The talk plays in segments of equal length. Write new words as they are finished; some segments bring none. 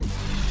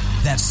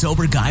That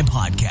Sober Guy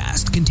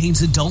podcast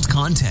contains adult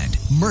content,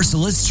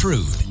 merciless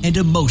truth, and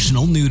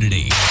emotional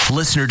nudity.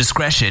 Listener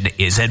discretion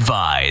is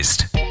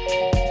advised.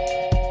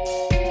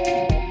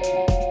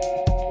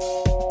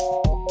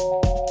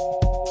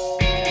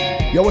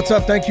 Yo, what's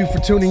up? Thank you for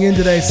tuning in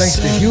today. Thanks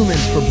to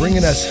Humans for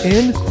bringing us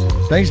in.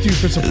 Thanks to you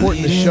for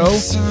supporting the show.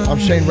 I'm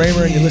Shane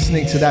Raymer, and you're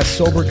listening to That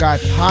Sober Guy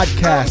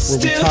podcast, where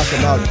we talk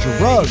about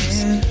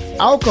drugs,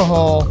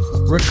 alcohol,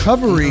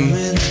 recovery,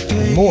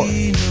 and more.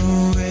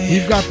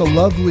 We've got the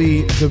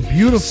lovely, the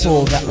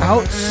beautiful, the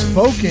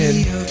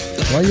outspoken.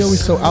 Why are you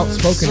always so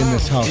outspoken in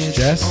this house,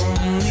 Jess?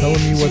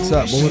 Telling me what's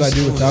up. What would I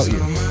do without you?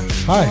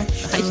 Hi. I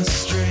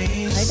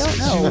don't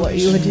know what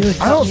you would do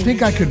without I don't me.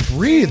 think I could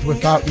breathe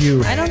without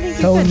you I don't think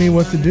you telling could. me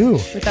what to do.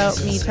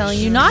 Without me telling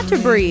you not to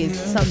breathe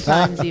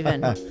sometimes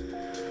even.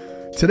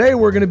 Today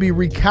we're going to be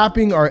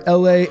recapping our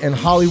LA and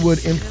Hollywood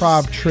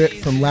improv trip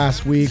from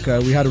last week.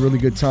 We had a really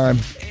good time.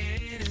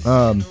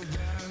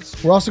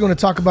 We're also going to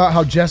talk about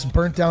how Jess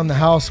burnt down the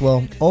house.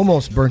 Well,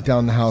 almost burnt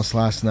down the house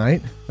last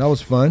night. That was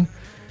fun.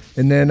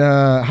 And then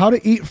how to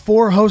eat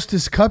 4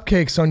 Hostess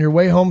cupcakes on your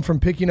way home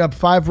from picking up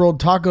 5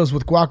 rolled tacos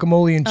with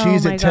guacamole and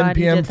cheese my at 10 God, you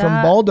p.m. did from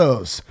that?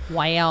 Baldo's.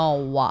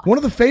 Wow. One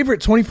of the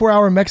favorite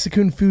 24-hour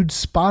Mexican food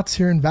spots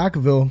here in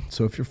Vacaville.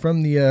 So if you're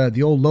from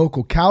the old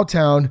local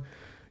Cowtown,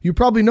 you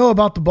probably know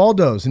about the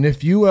Baldo's. And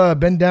if you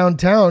been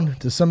downtown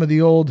to some of the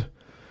old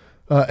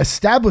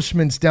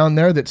establishments down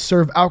there that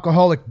serve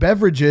alcoholic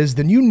beverages,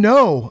 then you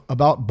know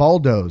about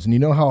Baldo's, and you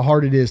know how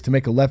hard it is to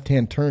make a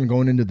left-hand turn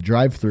going into the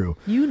drive-thru.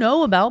 You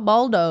know about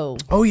Baldo.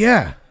 Oh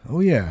yeah.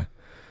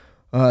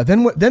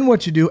 Then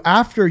what you do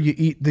after you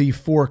eat the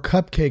 4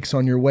 cupcakes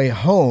on your way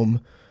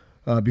home,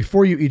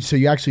 before you eat, so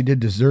you actually did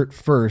dessert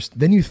first,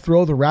 then you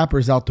throw the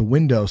wrappers out the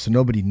window so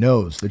nobody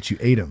knows that you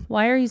ate them.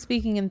 Why are you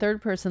speaking in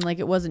third person like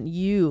it wasn't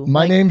you?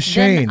 My name's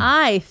Shane. Then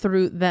I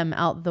threw them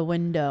out the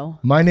window.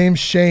 My name's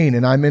Shane,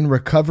 and I'm in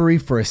recovery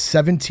for a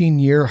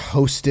 17-year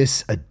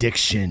Hostess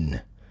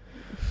addiction.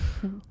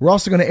 We're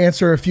also going to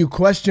answer a few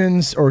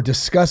questions or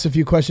discuss a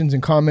few questions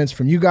and comments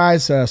from you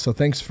guys. So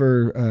thanks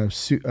for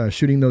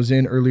shooting those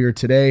in earlier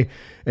today.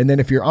 And then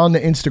if you're on the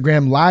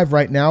Instagram live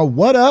right now,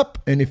 what up?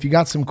 And if you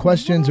got some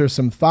questions or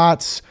some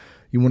thoughts,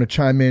 you want to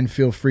chime in,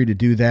 feel free to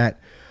do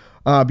that.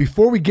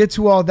 Before we get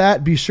to all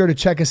that, be sure to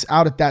check us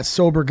out at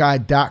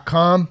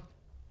thatsoberguy.com.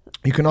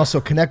 You can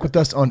also connect with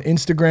us on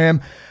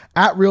Instagram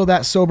at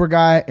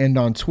RealThatSoberGuy and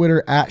on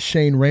Twitter at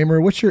Shane Raymer.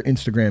 What's your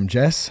Instagram,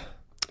 Jess?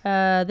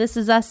 This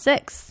is us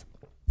 6.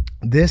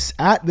 This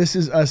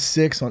is us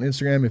 6 on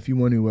Instagram if you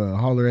want to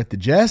holler at the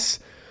Jess.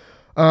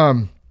 Let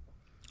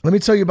me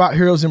tell you about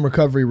Heroes in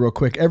Recovery real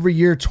quick. Every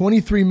year,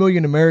 23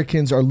 million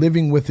Americans are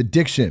living with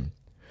addiction.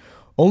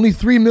 Only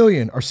 3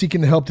 million are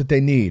seeking the help that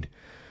they need.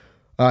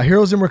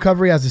 Heroes in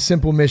Recovery has a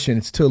simple mission.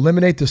 It's to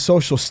eliminate the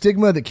social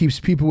stigma that keeps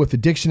people with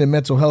addiction and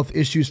mental health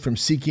issues from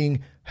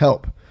seeking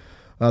help.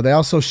 They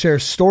also share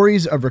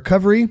stories of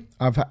recovery.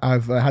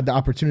 I've had the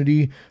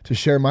opportunity to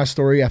share my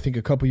story, I think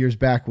a couple years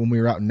back when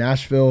we were out in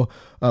Nashville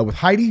with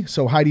Heidi.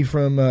 So Heidi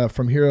from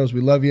Heroes,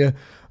 we love you.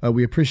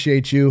 We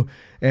appreciate you.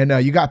 And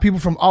you got people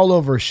from all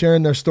over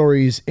sharing their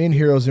stories in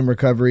Heroes in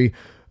Recovery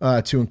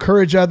to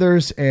encourage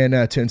others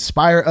and to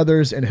inspire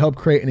others and help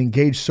create an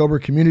engaged, sober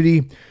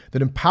community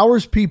that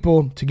empowers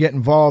people to get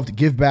involved,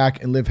 give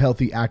back, and live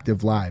healthy,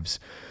 active lives.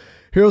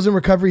 Heroes in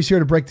Recovery is here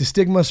to break the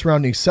stigma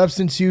surrounding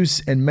substance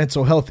use and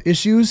mental health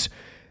issues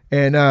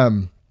and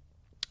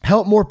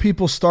help more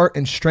people start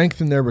and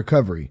strengthen their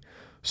recovery.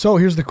 So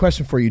here's the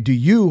question for you. Do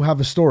you have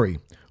a story?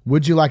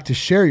 Would you like to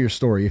share your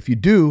story? If you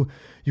do,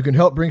 you can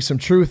help bring some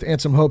truth and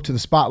some hope to the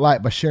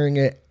spotlight by sharing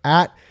it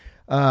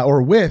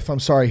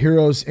with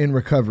Heroes in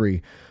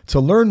Recovery. To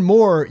learn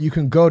more, you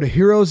can go to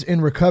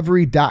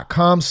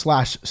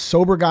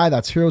heroesinrecovery.com/soberguy.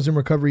 That's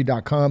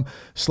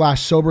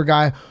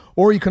heroesinrecovery.com/soberguy.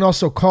 Or you can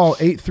also call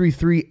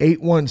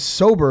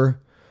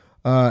 833-81-SOBER,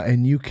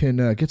 and you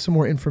can get some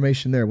more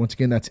information there. Once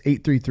again, that's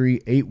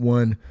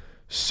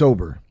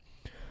 833-81-SOBER.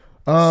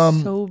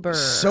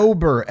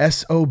 Sober,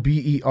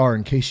 S-O-B-E-R,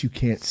 in case you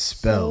can't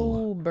spell.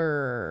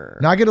 Sober.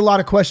 Now, I get a lot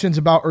of questions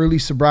about early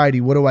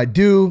sobriety. What do I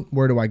do?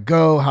 Where do I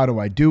go? How do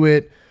I do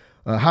it?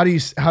 How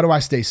do I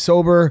stay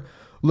sober?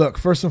 Look,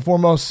 first and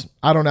foremost,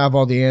 I don't have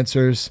all the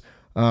answers.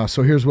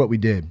 So here's what we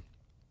did.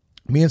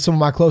 Me and some of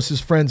my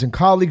closest friends and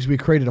colleagues, we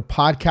created a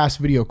podcast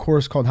video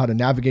course called How to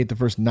Navigate the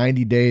First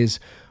 90 Days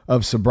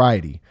of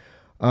Sobriety.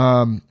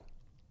 I'm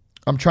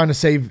trying to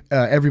save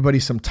everybody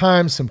some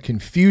time, some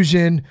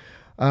confusion.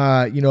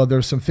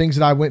 There's some things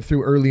that I went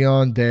through early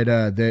on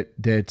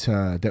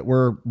that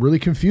were really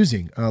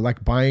confusing,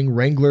 like buying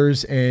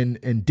Wranglers and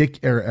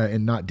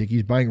not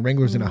Dickies, buying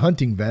Wranglers in a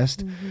hunting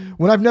vest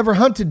when I've never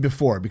hunted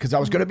before because I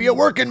was going to be a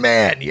working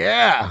man.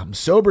 Yeah, I'm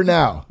sober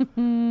now.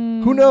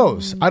 Who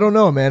knows? I don't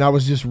know, man. I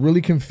was just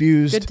really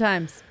confused. Good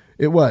times.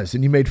 It was,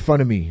 and you made fun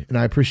of me, and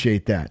I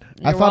appreciate that.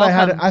 I thought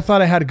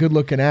I had a good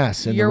looking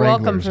ass. You're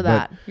welcome for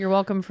that. You're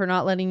welcome for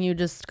not letting you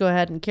just go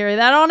ahead and carry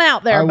that on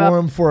out there. I wore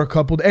them for a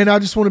couple, and I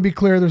just want to be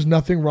clear: there's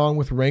nothing wrong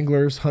with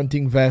Wranglers,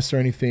 hunting vests, or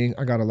anything.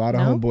 I got a lot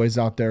of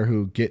homeboys out there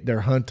who get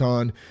their hunt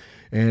on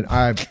And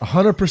I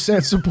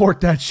 100%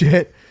 support that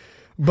shit.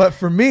 But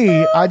for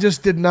me, I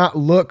just did not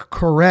look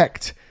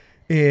correct.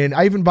 And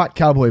I even bought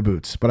cowboy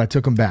boots, but I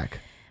took them back.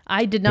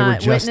 I did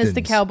not witness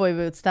the Justins. cowboy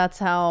boots. That's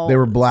how They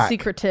were black.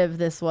 secretive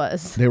this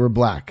was. They were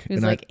black. He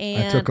was And like,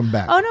 I took them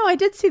back. Oh, no, I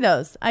did see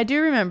those. I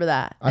do remember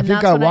that. I And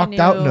think that's I when walked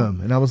out in knew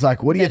them. And I was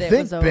like, what do you that it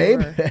think, was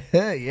babe?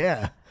 over.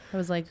 Yeah. I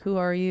was like, who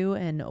are you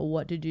and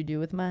what did you do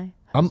with my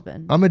I'm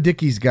husband? a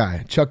Dickies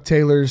guy. Chuck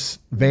Taylor's,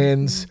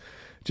 Vans,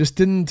 just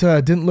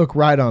didn't look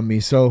right on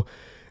me. So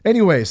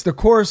anyways, the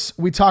course,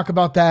 we talk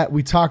about that.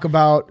 We talk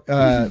about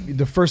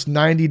the first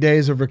 90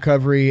 days of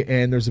recovery,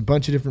 and there's a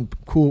bunch of different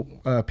cool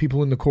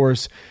people in the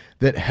course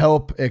that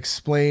help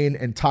explain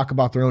and talk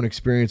about their own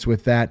experience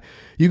with that.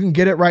 You can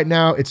get it right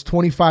now. It's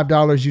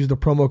 $25. Use the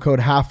promo code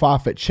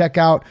half-off at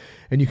checkout,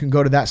 and you can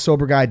go to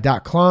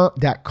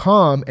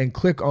thatsoberguy.com and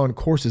click on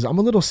courses. I'm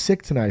a little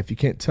sick tonight, if you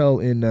can't tell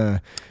in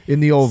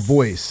the old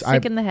voice.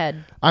 Sick in the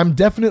head. I'm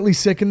definitely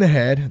sick in the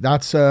head.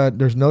 That's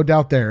there's no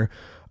doubt there.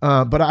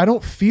 But I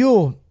don't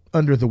feel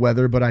under the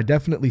weather, but I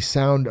definitely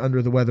sound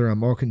under the weather.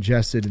 I'm all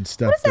congested and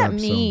stuff. What does that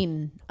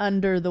mean,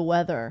 under the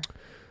weather?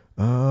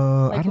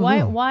 I don't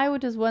know. Why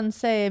does one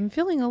say, I'm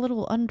feeling a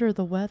little under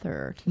the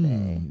weather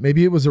today?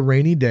 Maybe it was a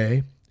rainy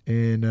day,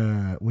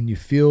 and when you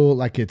feel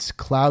like it's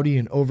cloudy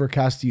and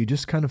overcast, you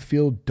just kind of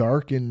feel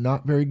dark and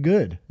not very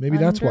good. Maybe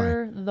that's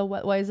why.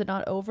 Why is it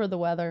not over the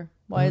weather?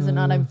 Why is it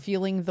not I'm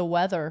feeling the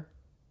weather?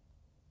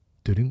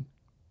 Didn't.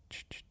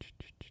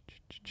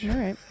 All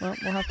right. Well,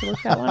 we'll have to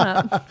look that one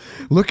up.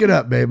 Look it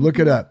up, babe. Look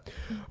it up.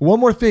 One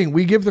more thing.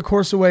 We give the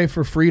course away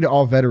for free to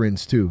all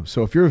veterans too.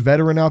 So if you're a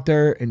veteran out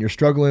there and you're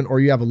struggling, or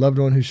you have a loved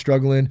one who's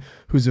struggling,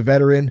 who's a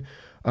veteran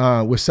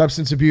with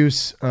substance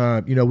abuse, we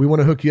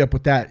want to hook you up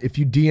with that. If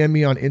you DM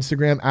me on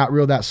Instagram at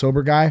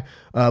real.soberguy,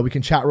 we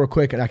can chat real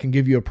quick and I can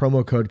give you a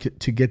promo code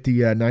to get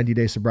the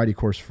 90-day sobriety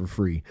course for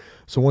free.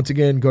 So once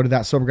again, go to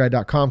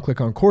thatsoberguy.com,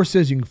 click on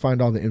courses. You can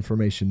find all the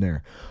information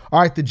there. All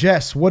right, the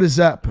Jess, what is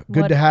up?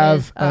 Good to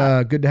have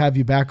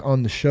you back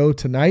on the show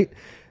tonight.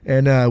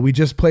 And we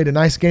just played a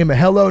nice game of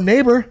Hello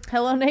Neighbor.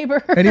 Hello,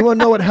 neighbor. Anyone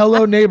know what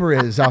Hello Neighbor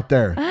is out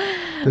there?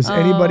 Does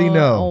anybody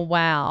know? Oh,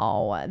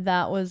 wow.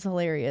 That was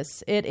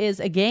hilarious. It is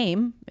a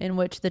game in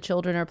which the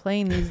children are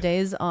playing these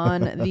days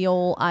on the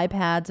old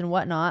iPads and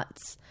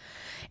whatnots.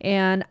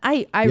 And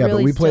I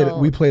really but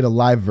we played a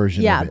live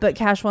version of it. But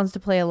Cash wants to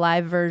play a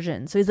live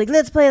version. So he's like,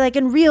 let's play like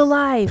in real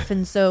life.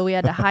 And so we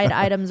had to hide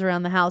items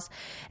around the house.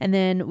 And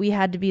then we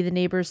had to be the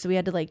neighbors. So we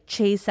had to like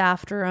chase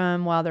after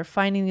them while they're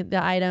finding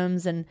the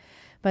items. And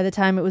by the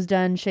time it was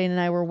done, Shane and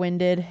I were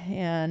winded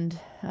and,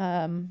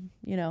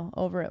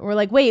 over it. We're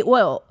like, wait,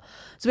 whoa.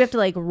 So we have to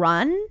like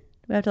run?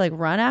 We have to like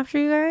run after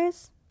you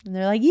guys? And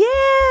they're like,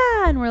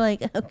 yeah. And we're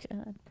like, oh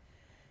God.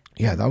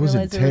 Yeah, that was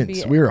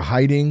intense. We were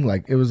hiding.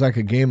 Like, it was like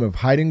a game of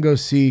hide and go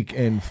seek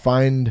and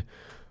find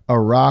a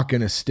rock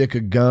and a stick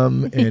of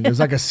gum. And it was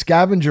like a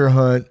scavenger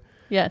hunt.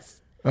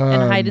 Yes.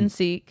 And hide and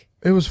seek.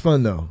 It was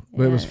fun though.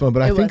 It was fun.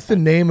 But I think the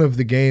name of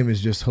the game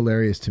is just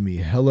hilarious to me.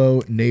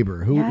 Hello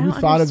Neighbor. Who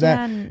thought of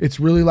that? It's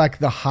really like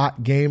the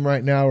hot game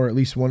right now, or at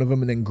least one of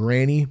them. And then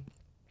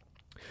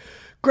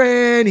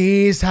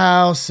Granny's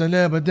house. So I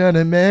don't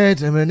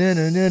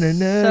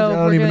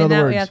even know the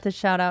words. We have to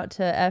shout out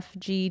to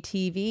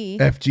FGTV.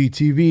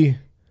 FGTV.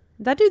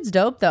 That dude's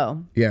dope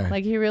though. Yeah.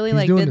 Like he really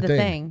He's did the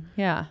thing.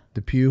 Yeah.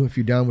 The Pew. If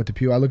you're down with the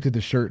Pew. I looked at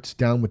the shirts.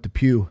 Down with the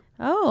Pew.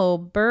 Oh,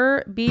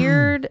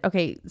 Beard.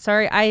 Okay,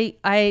 sorry.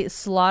 I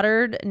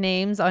slaughtered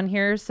names on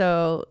here,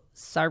 so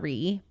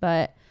sorry.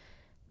 But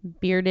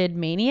Bearded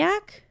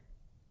Maniac?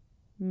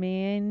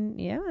 Man,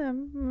 yeah, I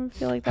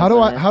feel like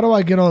that's how do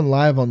I get on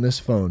live on this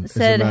phone?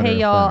 Said, hey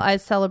y'all, I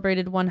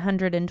celebrated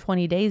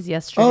 120 days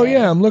yesterday. Oh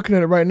yeah, I'm looking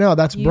at it right now.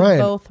 That's Brian.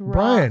 Both rock.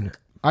 Brian.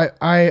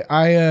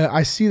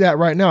 I see that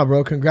right now,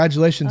 bro.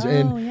 Congratulations.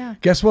 And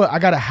guess what? I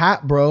got a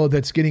hat, bro,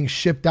 that's getting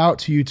shipped out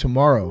to you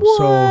tomorrow. What?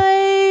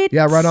 So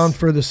yeah, right on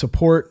for the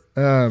support.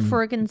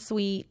 Friggin'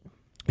 sweet.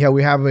 Yeah,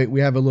 we have a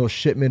little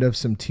shipment of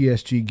some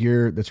TSG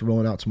gear that's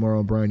rolling out tomorrow.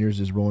 And Brian, yours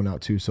is rolling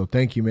out too. So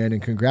thank you, man,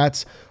 and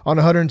congrats on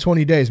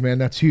 120 days, man.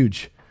 That's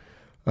huge.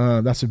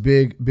 That's a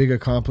big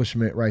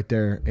accomplishment right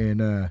there,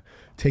 and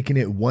taking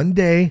it one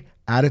day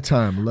at a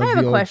time. Love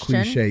the old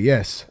cliche.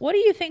 Yes. What do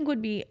you think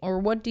would be, or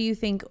what do you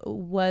think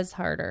was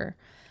harder,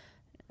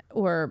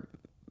 or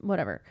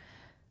whatever?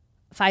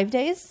 5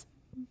 days,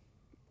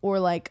 or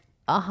like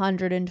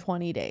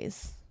 120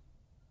 days?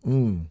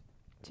 Do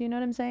you know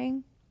what I'm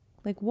saying?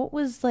 Like, what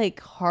was like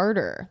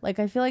harder? Like,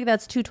 I feel like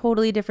that's two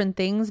totally different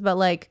things, but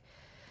like,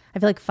 I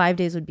feel like 5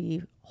 days would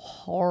be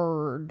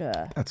hard.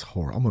 That's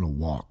hard. I'm gonna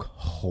walk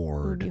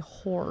hard. It would be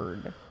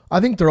hard. I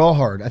think they're all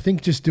hard. I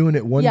think just doing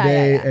it one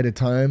day at a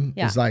time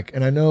is like,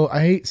 and I know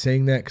I hate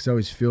saying that because I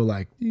always feel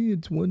like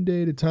it's one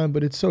day at a time,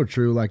 but it's so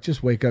true. Like,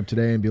 just wake up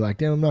today and be like,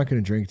 damn, I'm not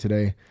going to drink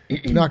today.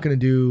 I'm not going to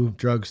do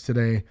drugs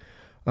today.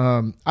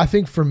 I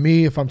think for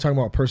me, if I'm talking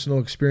about personal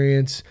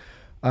experience,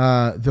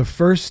 the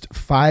first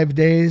 5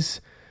 days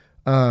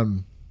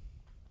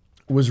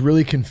was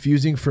really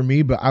confusing for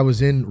me, but I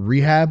was in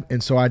rehab.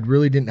 And so I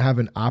really didn't have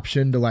an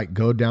option to like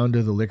go down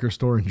to the liquor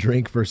store and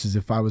drink versus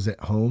if I was at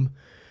home.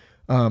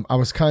 I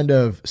was kind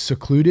of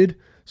secluded.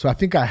 So I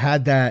think I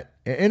had that,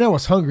 and I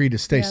was hungry to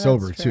stay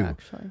sober too.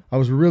 Actually. I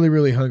was really,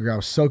 really hungry. I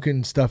was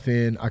soaking stuff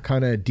in. I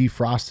kind of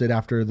defrosted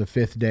after the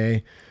 5th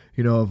day,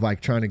 of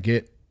like trying to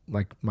get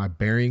like my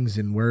bearings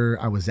and where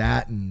I was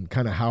at and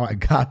kind of how I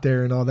got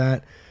there and all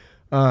that.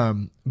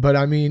 But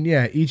I mean,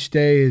 yeah, each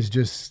day is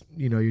just,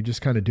 you're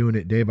just kind of doing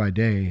it day by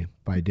day,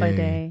 by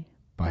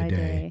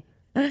day.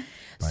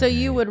 So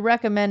you would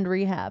recommend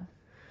rehab?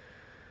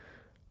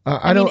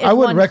 I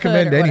wouldn't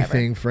recommend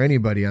anything for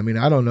anybody. I mean,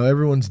 I don't know.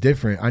 Everyone's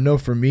different. I know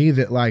for me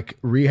that like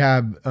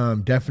rehab,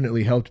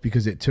 definitely helped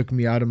because it took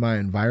me out of my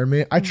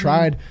environment. I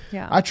tried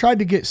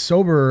to get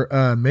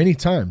sober, many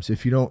times.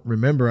 If you don't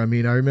remember, I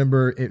mean, I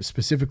remember it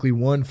specifically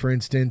one, for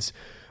instance,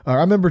 I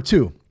remember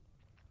two.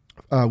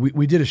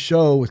 We did a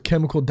show with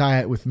Chemical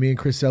Diet with me and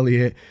Chris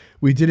Elliott.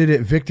 We did it at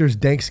Victor's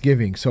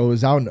Thanksgiving. So it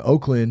was out in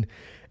Oakland,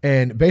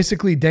 and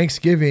basically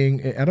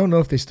Thanksgiving, I don't know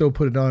if they still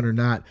put it on or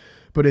not,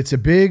 but it's a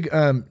big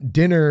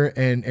dinner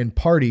and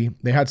party.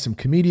 They had some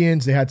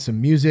comedians, they had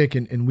some music,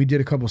 and we did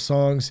a couple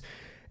songs,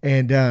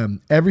 and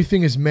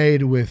everything is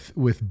made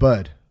with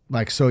bud.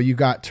 Like, so you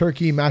got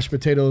turkey, mashed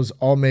potatoes,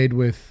 all made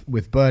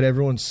with bud.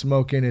 Everyone's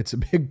smoking. It's a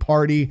big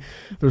party.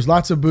 There's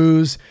lots of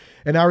booze.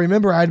 And I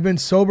remember I'd been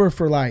sober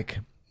for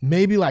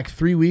maybe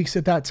 3 weeks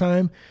at that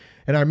time.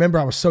 And I remember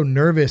I was so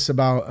nervous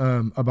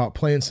about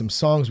playing some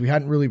songs. We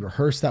hadn't really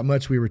rehearsed that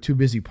much. We were too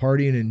busy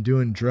partying and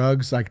doing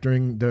drugs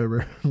during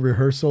the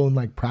rehearsal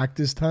and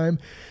practice time,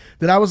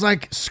 that I was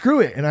like, screw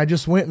it. And I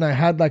just went and I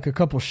had a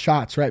couple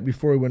shots right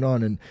before we went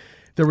on. And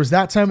there was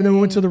that time. And then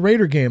we went to the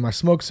Raider game. I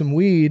smoked some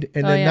weed,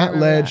 and then that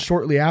led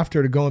shortly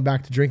after to going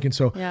back to drinking.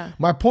 So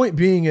my point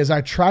being is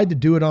I tried to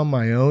do it on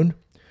my own,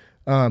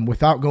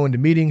 without going to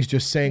meetings,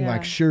 just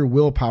saying sheer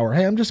willpower.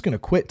 Hey, I'm just going to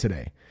quit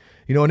today.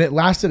 And it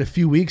lasted a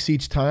few weeks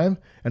each time,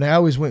 and I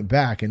always went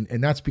back.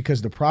 And that's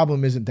because the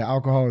problem isn't the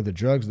alcohol or the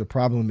drugs. The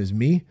problem is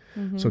me.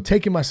 Mm-hmm. So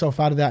taking myself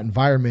out of that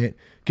environment,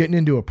 getting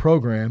into a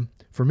program,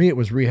 for me, it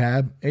was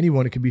rehab.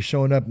 Anyone, it could be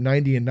showing up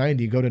 90 and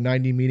 90, go to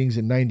 90 meetings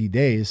in 90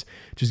 days,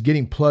 just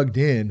getting plugged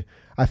in.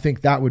 I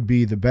think that would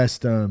be the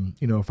best,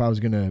 if I was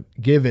going to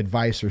give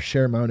advice or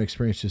share my own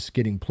experience, just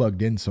getting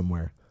plugged in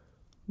somewhere.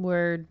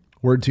 Word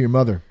to your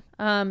mother.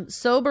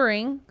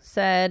 Sobering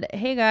said,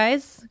 hey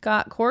guys,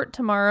 got court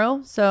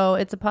tomorrow, so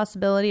it's a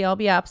possibility I'll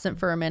be absent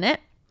for a minute,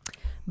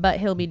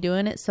 but he'll be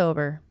doing it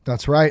sober.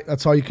 That's right.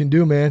 That's all you can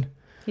do, man.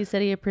 He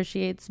said he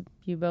appreciates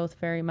you both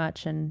very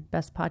much, and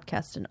best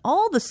podcast in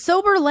all the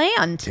sober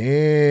land.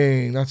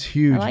 Dang, that's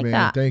huge, man.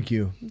 That. Thank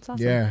you. That's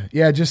awesome.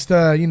 Yeah. Just,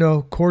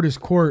 court is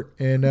court,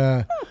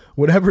 and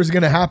whatever's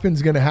going to happen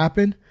is going to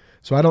happen.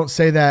 So I don't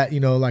say that,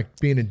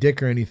 being a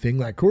dick or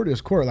anything. Court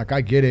is court.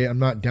 I get it. I'm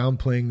not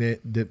downplaying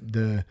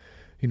the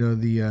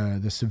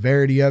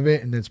severity of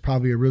it, and it's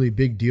probably a really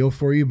big deal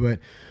for you. But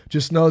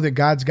just know that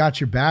God's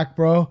got your back,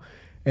 bro.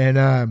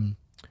 And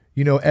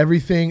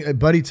everything.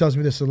 Buddy tells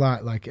me this a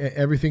lot.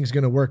 Everything's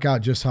gonna work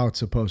out just how it's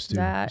supposed to.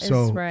 That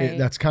is right.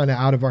 That's kind of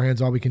out of our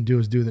hands. All we can do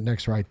is do the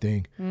next right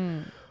thing.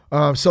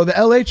 So the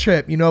LA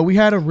trip, we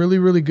had a really,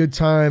 really good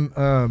time.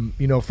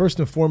 First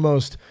and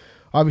foremost,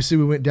 obviously,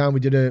 we went down. We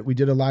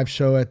did a live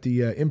show at the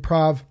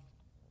Improv,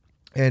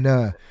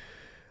 and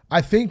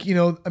I think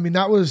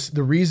that was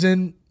the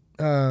reason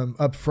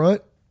up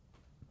front.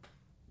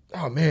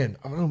 Oh man,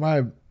 I don't know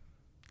why.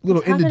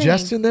 Little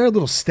indigestion there, a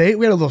little steak.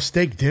 We had a little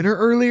steak dinner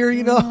earlier.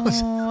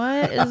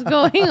 What is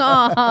going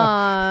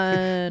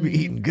on? We're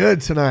eating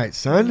good tonight,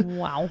 son.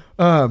 Wow.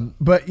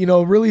 But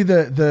really,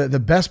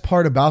 the best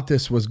part about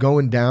this was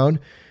going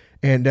down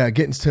and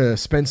getting to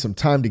spend some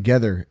time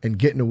together and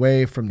getting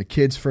away from the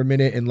kids for a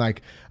minute. And I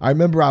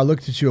remember I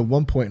looked at you at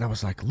one point and I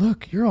was like,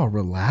 look, you're all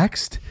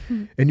relaxed.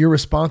 And your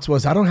response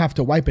was, I don't have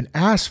to wipe an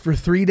ass for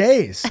 3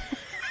 days.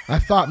 I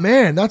thought,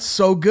 man, that's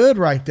so good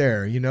right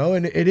there.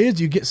 And it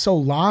is, you get so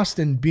lost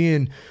in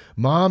being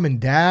mom and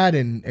dad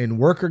and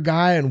worker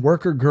guy and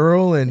worker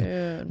girl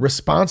and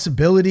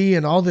responsibility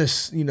and all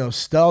this,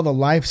 all the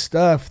life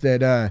stuff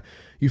that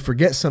you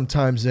forget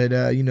sometimes that,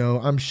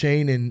 I'm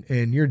Shane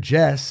and you're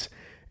Jess.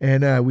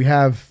 And we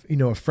have,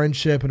 a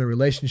friendship and a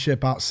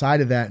relationship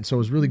outside of that. And so it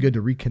was really good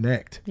to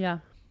reconnect. Yeah.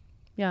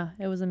 Yeah.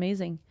 It was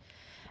amazing.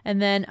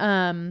 And then,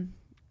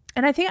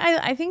 and I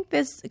think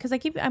this, cause I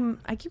keep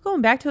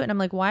going back to it and I'm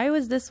like, why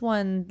was this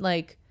one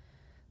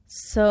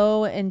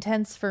so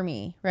intense for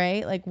me?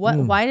 Right?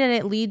 Why did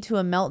it lead to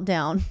a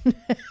meltdown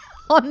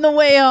on the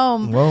way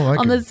home,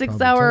 on the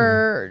 6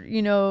 hour,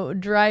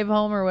 drive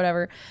home or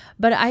whatever.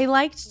 But I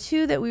liked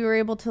too that we were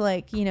able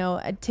to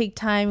take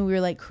time. We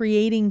were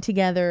creating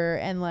together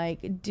and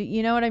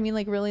you know what I mean?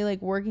 Really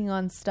working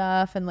on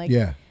stuff and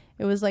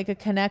it was a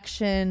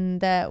connection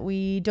that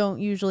we don't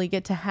usually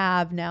get to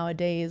have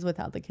nowadays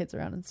without the kids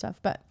around and stuff.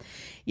 But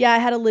yeah, I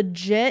had a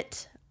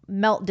legit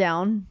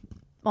meltdown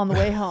on the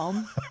way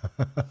home.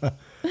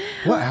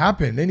 What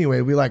happened? Anyway,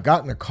 we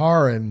got in the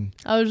car and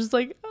I was just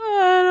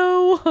I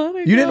don't want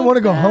You didn't want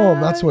to go home.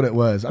 back. That's what it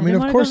was. I mean, didn't of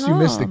wanna course go you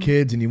missed the home.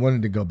 kids and you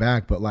wanted to go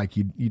back, but like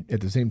you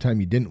at the same time,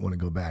 you didn't want to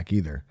go back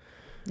either.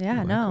 Yeah,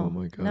 Like, no. oh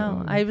my God.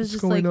 No, I was what's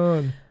just going like,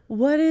 on?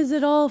 what is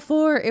it all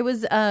for? It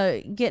was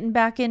getting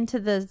back into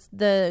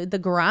the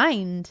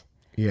grind.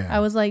 Yeah. I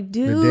was like,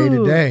 dude. The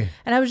day-to-day.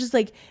 And I was just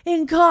like,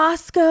 in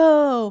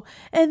Costco.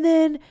 And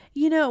then,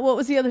 what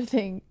was the other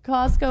thing?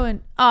 Costco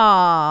and,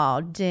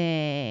 oh,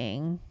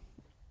 dang.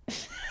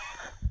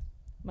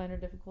 Minor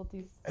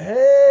difficulties.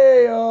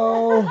 Hey,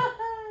 oh.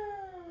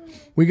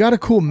 We got a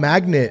cool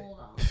magnet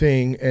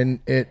thing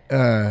and it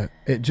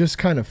just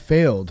kind of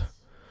failed.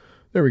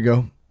 There we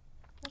go.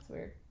 That's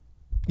weird.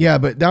 Yeah,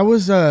 but that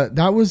was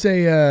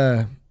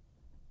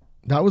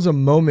a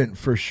moment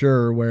for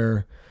sure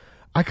where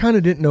I kind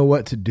of didn't know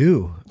what to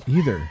do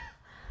either.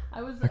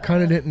 I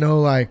kind of didn't know,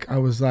 like, I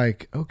was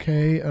like,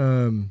 okay,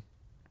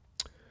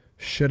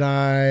 should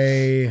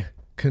I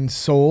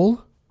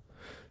console?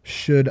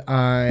 Should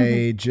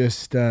I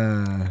just,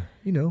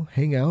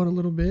 hang out a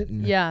little bit?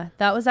 And Yeah,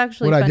 that was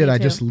actually what I funny did, I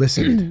too. just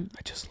listened.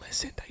 I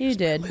You used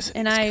my did. listening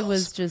And I skills.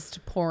 was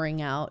just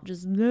pouring out,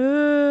 just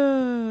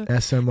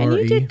SMRE. And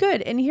you did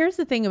good. And here's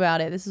the thing about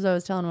it. This is what I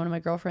was telling one of my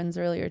girlfriends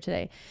earlier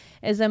today.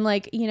 Is I'm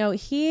like,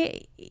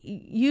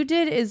 you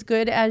did as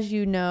good as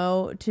you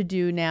know to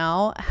do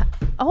now.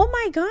 Oh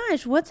my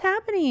gosh, what's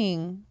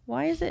happening?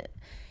 Why is it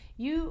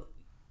you?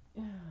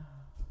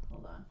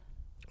 Hold on.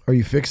 Are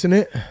you fixing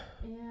it? Yeah,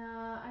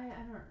 I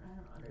don't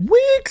understand.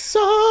 Weak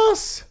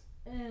sauce.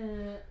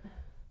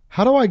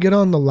 How do I get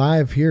on the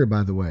live here,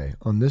 by the way,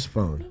 on this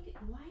phone?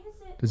 Why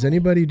is it? Does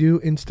anybody do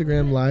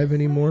Instagram live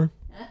anymore?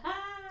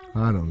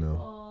 I don't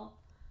know.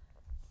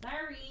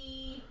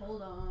 Sorry.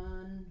 Hold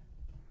on.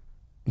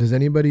 Does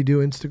anybody do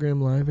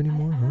Instagram live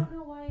anymore? I Huh? don't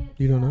know why it's,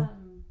 You don't know?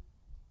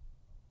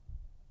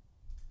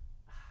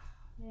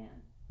 Man.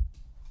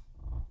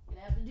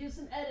 Gonna have to do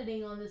some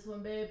editing on this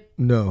one, babe.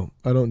 No,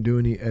 I don't do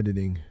any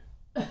editing.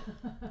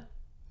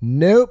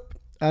 Nope.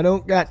 I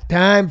don't got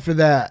time for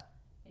that.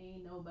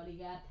 Ain't nobody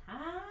got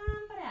time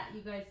for that.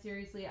 You guys,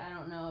 seriously, I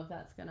don't know if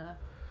that's gonna...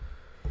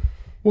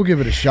 We'll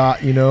give it a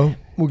shot, We'll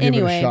give it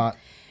Anyway. a shot.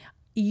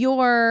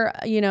 Your,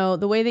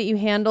 the way that you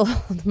handled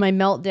my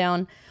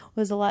meltdown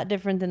was a lot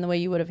different than the way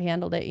you would have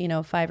handled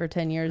it, 5 or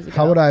 10 years ago.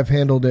 How would I have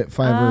handled it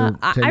 5 or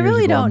 10 I years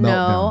really ago? don't a know.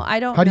 meltdown? I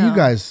don't How do you know.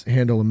 guys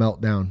handle a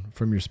meltdown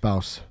from your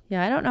spouse?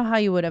 Yeah, I don't know how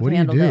you would have What do you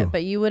handled do? it,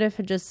 but you would have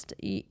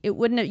you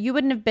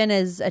wouldn't have been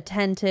as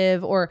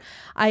attentive, or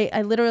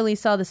I literally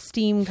saw the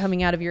steam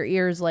coming out of your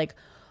ears, like,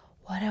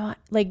 what do I,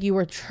 like you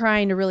were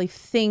trying to really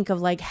think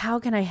of, like, how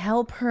can I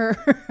help her?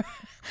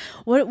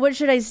 What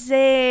should I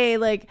say?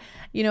 Like,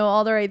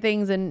 all the right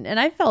things. And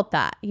I felt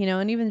that,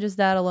 and even just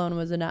that alone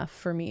was enough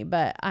for me.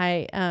 But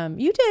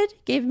you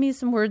gave me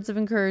some words of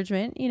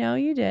encouragement,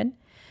 you did.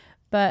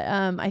 But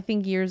I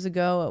think years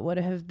ago it would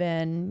have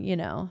been,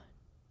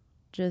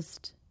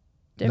 just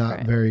different.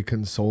 Not very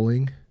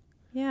consoling.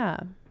 Yeah.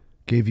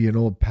 Gave you an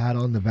old pat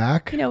on the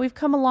back. We've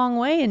come a long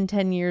way in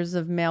 10 years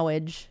of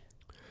marriage.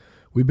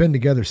 We've been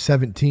together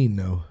 17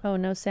 though. Oh,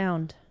 no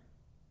sound.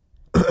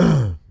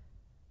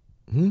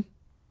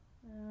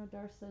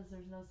 Darth says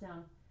there's no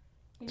sound.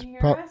 Can you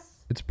hear us?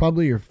 It's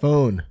probably your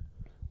phone.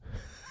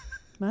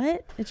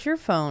 What? It's your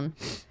phone.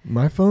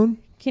 My phone?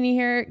 Can you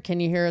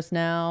hear us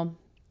now?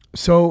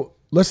 So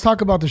let's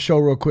talk about the show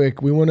real quick.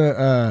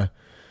 I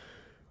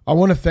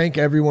want to thank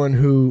everyone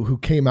who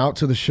came out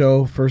to the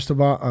show. First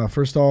of all,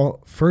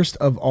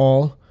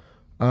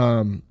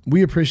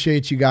 we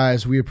appreciate you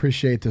guys. We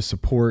appreciate the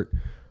support.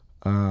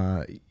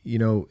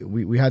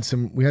 We had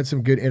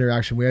some good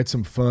interaction. We had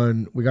some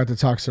fun. We got to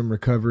talk some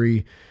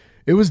recovery.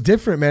 It was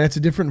different, man. It's a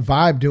different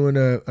vibe doing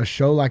a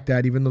show like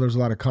that, even though there's a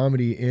lot of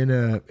comedy in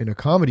a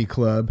comedy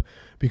club,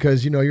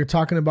 because you're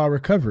talking about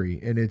recovery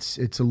and it's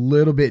a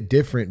little bit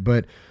different.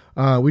 But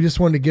we just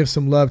wanted to give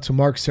some love to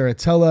Mark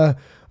Saratella,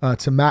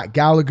 to Matt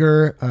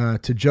Gallagher,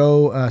 to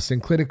Joe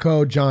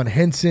Sinclitico, John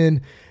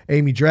Henson,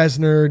 Amy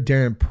Dresner,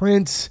 Darren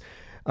Prince,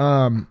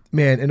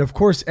 man, and of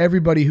course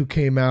everybody who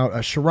came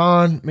out.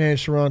 Sharon,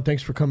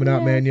 thanks for coming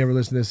out, man. You ever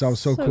listen to this? That was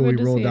so cool. We good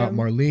to rolled see out him.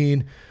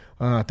 Marlene.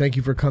 Thank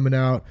you for coming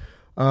out.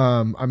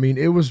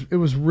 It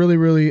was really,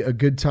 really a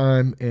good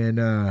time,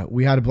 and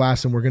we had a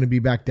blast, and we're going to be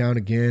back down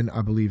again,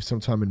 I believe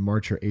sometime in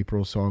March or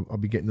April. So I'll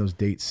be getting those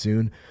dates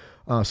soon.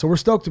 So we're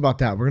stoked about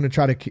that. We're going to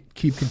try to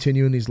keep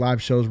continuing these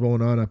live shows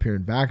rolling on up here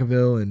in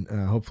Vacaville, and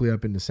hopefully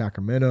up into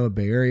Sacramento,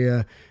 Bay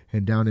Area,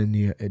 and down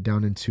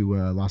into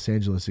Los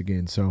Angeles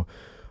again. So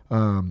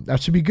that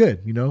should be good.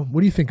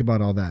 What do you think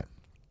about all that?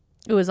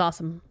 It was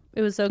awesome.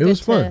 It was so good was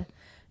to fun.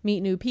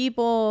 meet new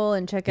people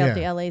and check out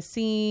the Yeah. LA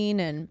scene.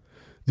 And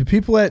The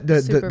people at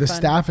the Super fun.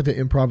 staff at the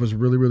Improv was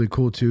really, really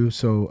cool too.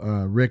 So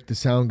Rick, the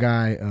sound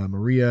guy,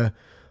 Maria,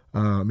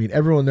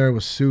 everyone there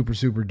was super,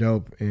 super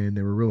dope, and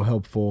they were real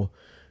helpful,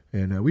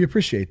 and we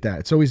appreciate that.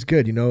 It's always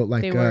good,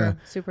 like they were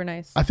super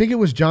nice. I think it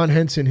was John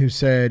Henson who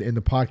said in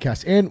the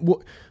podcast, and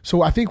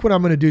so I think what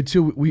I'm going to do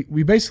too,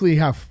 we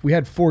basically we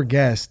had 4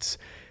 guests,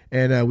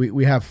 And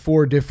we have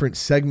 4 different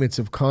segments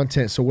of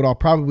content. So what I'll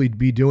probably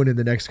be doing in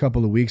the next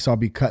couple of weeks, I'll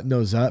be cutting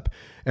those up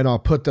and I'll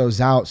put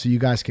those out so you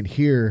guys can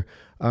hear,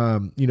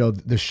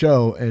 the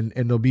show, and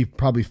there'll be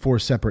probably 4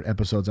 separate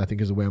episodes, I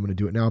think is the way I'm going to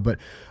do it now. But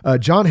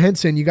John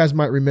Henson, you guys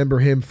might remember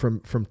him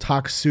from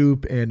Talk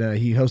Soup, and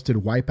he hosted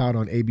Wipeout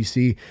on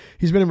ABC.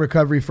 He's been in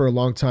recovery for a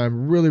long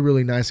time. Really,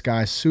 really nice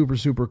guy. Super,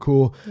 super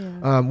cool.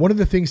 Yeah. One of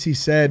the things he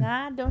said,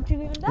 don't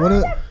you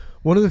even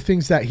one of the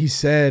things that he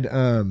said,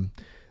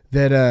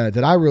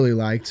 that I really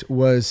liked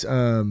was,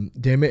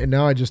 damn it, and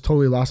now I just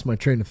totally lost my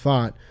train of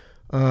thought.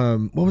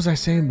 What was I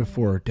saying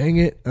before? Dang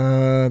it.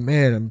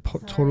 Man, I'm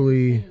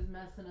totally...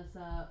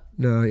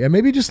 No, yeah,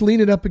 maybe just lean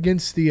it up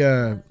against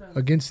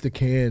the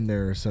can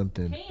there or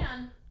something.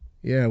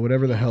 Yeah,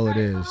 whatever the hell it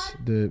is.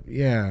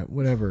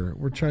 Whatever.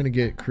 We're trying to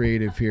get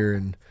creative here,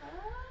 and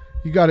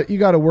you got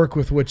to work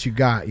with what you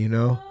got,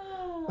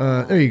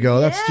 There you go.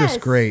 That's just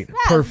great.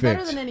 Perfect.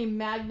 Better than any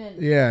magnet.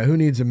 Yeah, who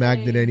needs a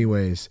magnet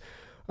anyways?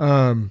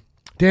 Damn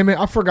it,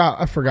 I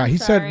forgot.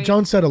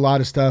 John said a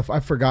lot of stuff. I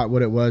forgot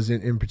what it was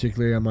in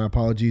particular. My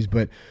apologies,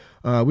 but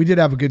we did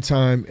have a good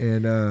time,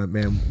 and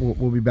man,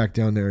 we'll be back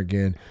down there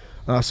again.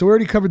 So we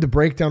already covered the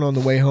breakdown on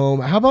the way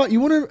home. How about you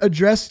want to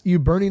address you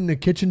burning the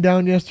kitchen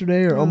down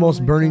yesterday, or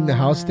almost burning the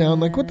house down?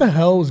 Like, what the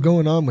hell was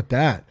going on with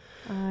that?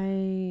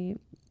 I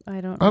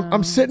don't know.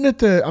 I'm sitting at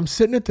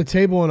the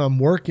table and I'm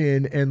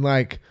working, and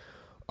like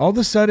all of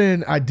a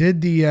sudden I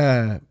did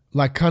the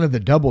like kind of the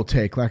double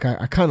take. Like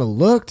I kind of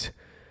looked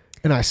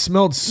and I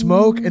smelled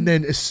smoke, and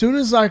then as soon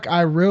as like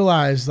I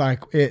realized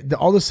like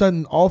all of a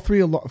sudden all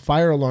 3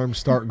 fire alarms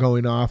start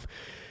going off.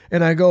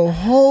 And I go,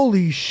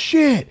 holy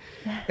shit.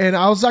 And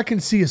all I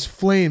can see is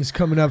flames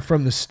coming up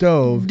from the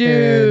stove.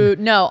 Dude,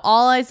 no.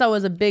 All I saw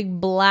was a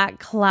big black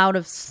cloud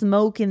of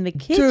smoke in the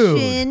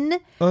kitchen.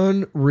 Dude,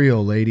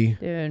 unreal, lady.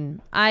 Dude,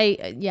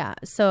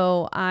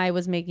 so I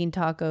was making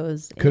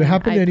tacos. Could have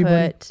happened to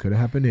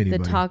anybody. The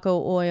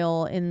taco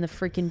oil in the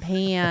freaking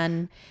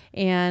pan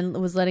and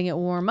was letting it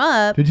warm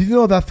up. Did you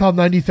know that's how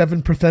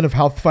 97% of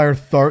house fires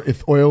start,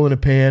 is oil in a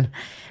pan?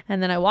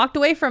 And then I walked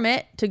away from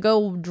it to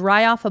go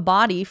dry off a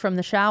body from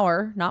the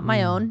shower, not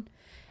my own.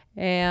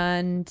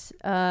 And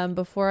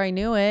before I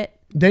knew it,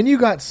 then you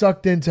got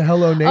sucked into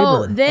Hello Neighbor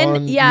on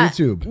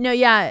YouTube. No,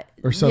 yeah.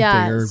 Or something,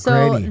 or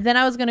so Granny. Then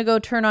I was going to go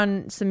turn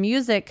on some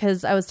music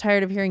because I was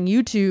tired of hearing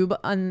YouTube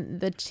on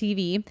the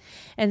TV.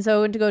 And so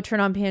I went to go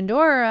turn on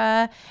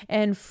Pandora,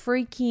 and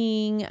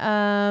freaking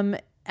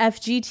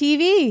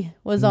FGTV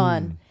was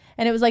on.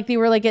 And it was like they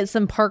were like at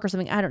some park or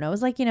something. I don't know. It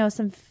was like,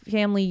 some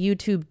family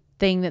YouTube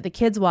thing that the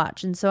kids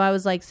watch. And so I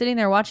was like sitting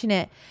there watching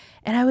it,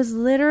 and I was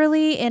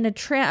literally in a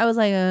trance. I was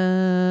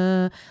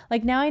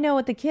like now I know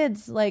what the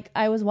kids, like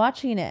I was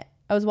watching it.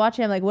 I'm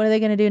like, what are they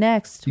going to do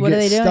next? What are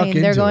they doing?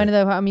 They're going to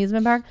the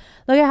amusement park.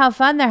 Look at how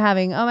fun they're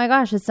having. Oh my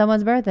gosh, it's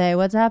someone's birthday.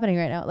 What's happening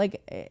right now?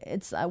 Like,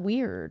 it's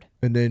weird.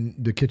 And then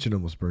the kitchen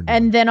almost burned down.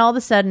 And then all of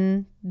a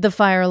sudden the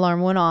fire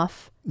alarm went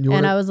off.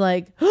 And I was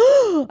like,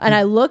 and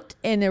I looked,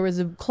 and there was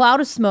a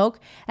cloud of smoke.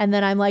 And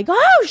then I'm like,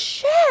 oh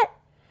shit.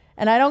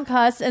 And I don't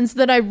cuss. And so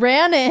then I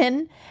ran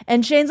in,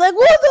 and Shane's like,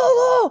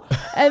 whoa.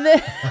 And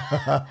then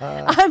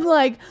I'm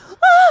like,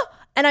 oh,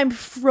 and I'm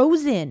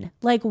frozen,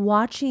 like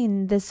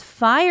watching this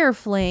fire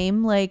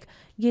flame, like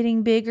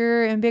getting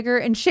bigger and bigger.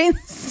 And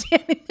Shane's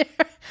standing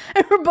there,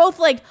 and we're both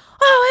like,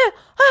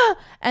 oh.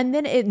 And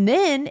then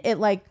it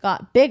like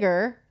got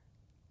bigger.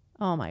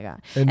 Oh my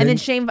God. And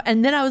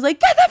then I was like,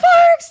 get the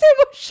fire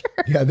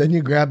extinguisher. Yeah, then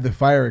you grabbed the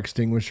fire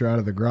extinguisher out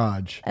of the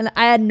garage. And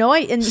I had no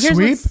idea. And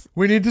sweep.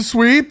 We need to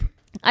sweep.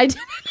 I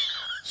didn't.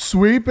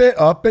 Sweep it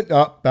up and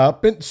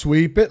up and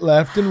sweep it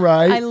left and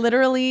right. I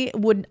literally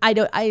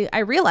I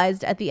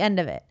realized at the end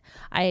of it,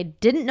 I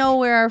didn't know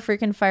where our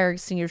freaking fire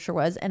extinguisher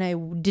was, and I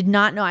do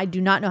not know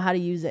how to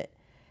use it.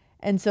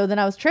 And so then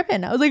I was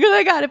tripping. I was like, oh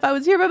my God, if I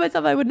was here by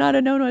myself, I would not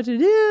have known what to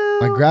do.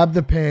 I grabbed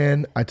the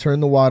pan, I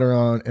turned the water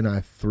on, and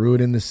I threw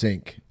it in the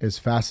sink as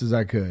fast as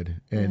I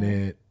could. And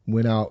it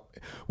went out.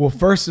 Well,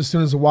 first, as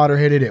soon as the water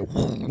hit it, it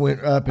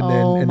went up, and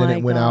then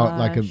it went out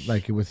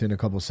like within a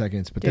couple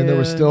seconds. But then there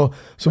was still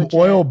some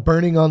oil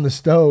burning on the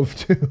stove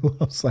too.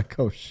 I was like,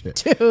 oh shit,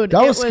 dude,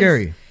 that was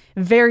scary.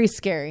 Very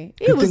scary.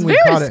 It was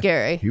very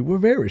scary. You were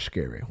very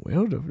scary.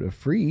 Well, the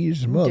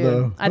freeze,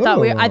 mother. Dude,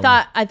 I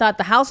thought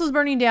the house was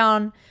burning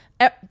down.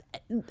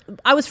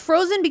 I was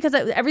frozen because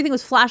everything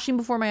was flashing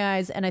before my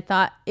eyes, and I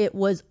thought it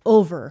was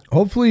over.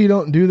 Hopefully, you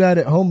don't do that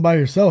at home by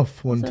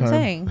yourself one time. I'm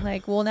saying,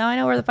 like, well, now I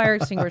know where the fire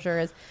extinguisher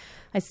is.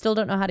 I still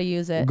don't know how to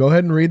use it. Go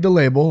ahead and read the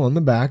label on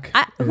the back.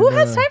 Who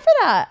has time for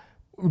that?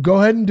 Go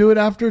ahead and do it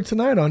after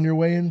tonight on your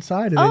way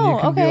inside. And then you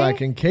can be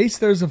like, in case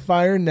there's a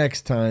fire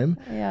next time.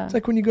 Yeah. It's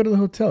like when you go to the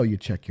hotel, you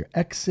check your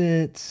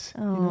exits.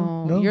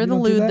 Oh, you're the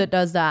lewd that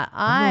does that.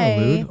 I'm not a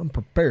lewd. I'm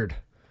prepared.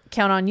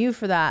 Count on you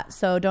for that,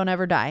 so don't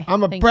ever die.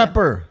 I'm a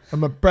prepper.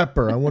 I'm a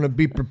prepper. I want to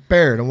be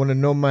prepared. I want to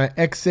know my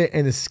exit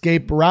and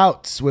escape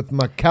routes with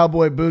my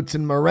cowboy boots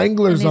and my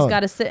Wranglers on. And he's got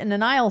to sit in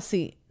an aisle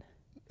seat.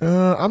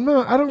 I'm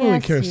not. I don't really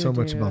Yes, care you so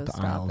much do. about the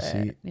Stop aisle it.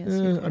 seat. Yes,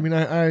 you do. I mean,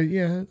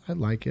 I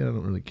like it. I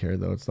don't really care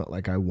though. It's not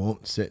like I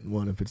won't sit in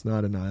one if it's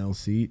not an aisle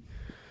seat.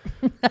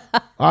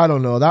 I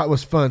don't know. That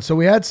was fun. So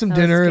we had some That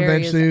was dinner. scary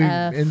Eventually,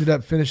 as F. ended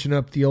up finishing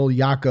up the old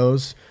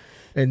Yakos,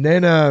 and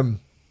then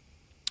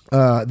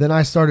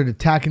I started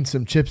attacking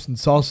some chips and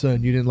salsa,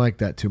 and you didn't like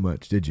that too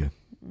much, did you?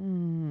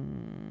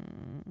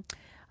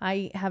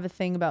 I have a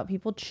thing about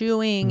people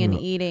chewing and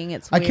eating.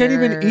 It's I weird. can't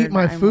even eat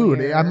my I'm food.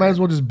 weird. I might as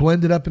well just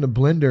blend it up in a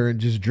blender and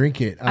just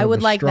drink it. I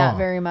would like that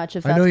very much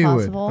if that's I know you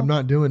possible. would. I'm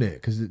not doing it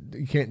because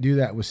you can't do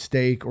that with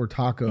steak or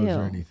tacos Ew.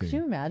 or anything. Could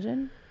you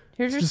imagine?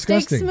 Here's It's your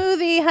disgusting. steak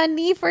smoothie,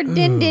 honey, for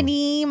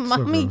Dindini.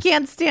 Mommy gross.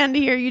 can't stand to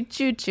hear you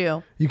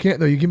chew. You can't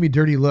though. You give me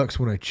dirty looks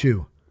when I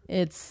chew.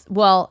 It's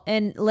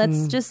and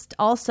let's just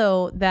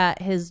also that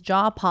his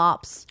jaw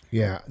pops.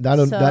 Yeah, that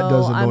does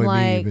annoy I'm me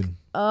like, even.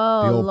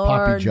 oh The old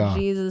poppy Lord jaw.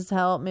 Jesus,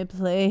 help me,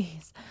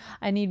 please.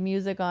 I need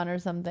music on or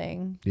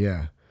something.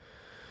 Yeah.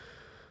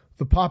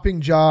 The popping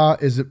jaw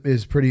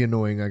is pretty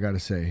annoying, I gotta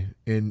say.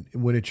 And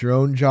when it's your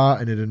own jaw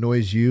and it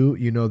annoys you,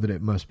 you know that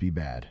it must be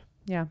bad.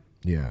 Yeah,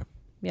 Yeah.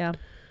 yeah,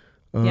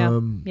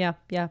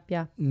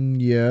 Yeah.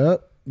 yeah.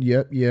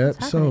 Yep. So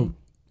happening?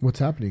 what's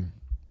happening?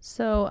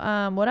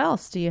 So, what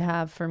else do you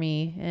have for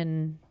me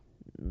and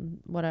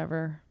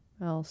whatever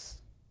else?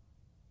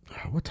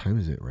 What time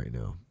is it right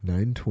now?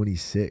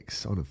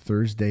 9:26 on a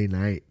Thursday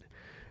night.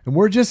 And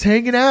we're just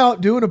hanging out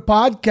doing a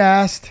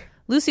podcast.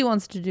 Lucy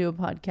wants to do a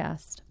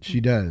podcast.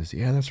 She does.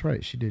 Yeah, that's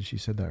right. She did. She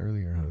said that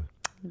earlier,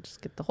 huh?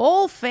 Just get the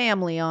whole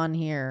family on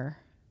here.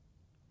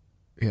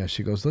 Yeah,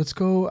 she goes, let's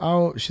go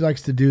out. She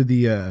likes to do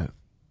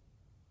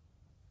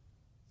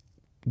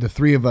the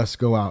three of us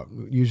go out.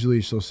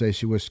 Usually she'll say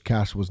she wished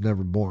Cash was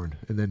never born.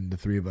 And then the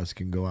three of us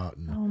can go out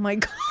and Oh my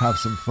God. have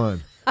some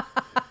fun.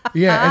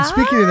 Yeah, and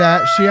speaking of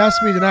that, she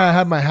asked me tonight, I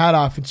had my hat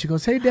off, and she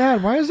goes, hey,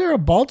 Dad, why is there a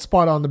bald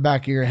spot on the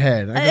back of your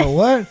head? I go,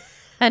 what?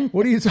 And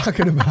What are you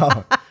talking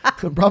about?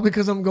 Probably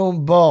because I'm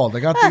going bald. I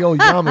got the old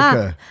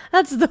yarmulke.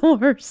 that's the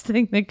worst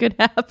thing that could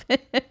happen.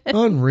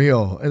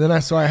 Unreal. And then I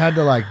had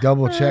to like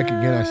double check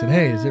again. I said,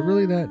 hey, is it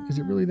really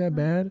that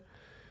bad?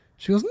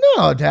 She goes,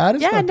 no, Dad,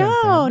 it's Yeah, not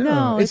that bad.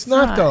 no, it's it's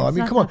not not. though. I It's mean,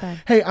 not come on. that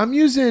bad. Hey, I'm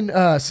using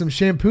some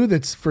shampoo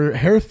that's for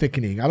hair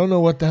thickening. I don't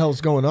know what the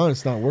hell's going on.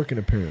 It's not working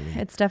apparently.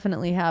 It's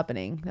definitely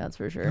happening. That's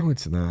for sure. No,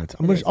 it's not.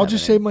 is I'll just happening.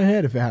 shave my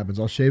head if it happens.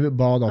 I'll shave it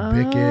bald. I'll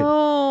pick it.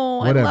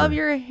 Oh, I Whatever. love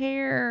your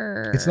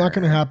hair. It's not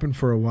going to happen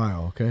for a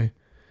while, okay?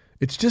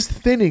 It's just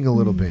thinning a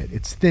little bit.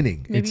 It's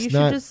thinning. Maybe it's you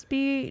not, should just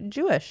be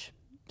Jewish,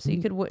 so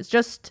you could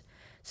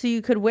so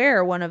you could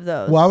wear one of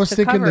those. Well, I was to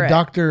thinking cover it.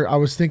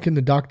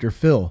 the Dr.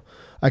 Phil.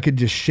 I could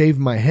just shave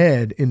my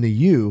head in the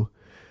U,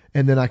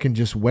 and then I can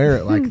just wear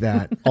it like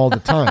that all the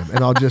time. And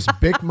I'll just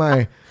bick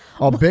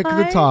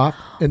the top,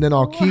 and then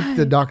I'll keep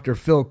the Dr.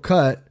 Phil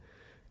cut,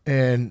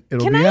 and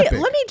it'll Can be I? epic.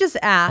 Let me just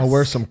ask. I'll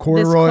wear some This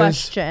corduroys.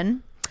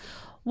 question: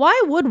 why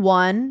would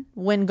one,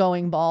 when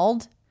going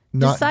bald,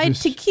 Not decide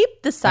just- to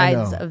keep the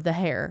sides know. of the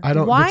hair? I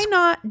don't- Why that's-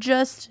 not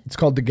just It's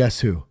called the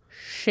Guess Who.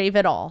 shave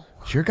it all?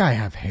 Does your guy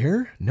have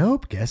hair?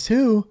 Nope. Guess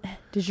who?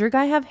 Does your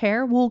guy have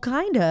hair? Well,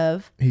 kind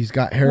of. He's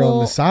got hair on Well,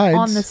 the sides.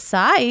 On the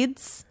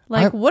sides?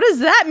 Like, I- what does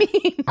that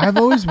mean? I've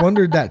always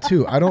wondered that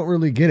too. I don't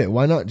really get it.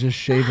 Why not just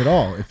shave it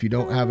all if you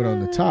don't have it on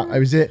the top?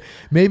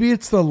 Maybe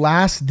it's the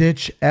last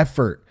ditch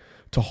effort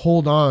to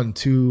hold on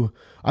to.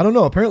 I don't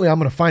know. Apparently, I'm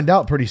going to find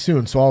out pretty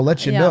soon, so I'll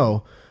let you Yeah.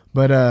 know.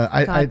 But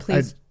I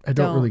please don't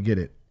don't. really get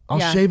it. I'll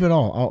Yeah. shave it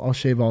all. I'll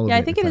shave all of it. Yeah,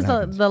 I think if it is that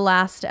happens. the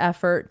last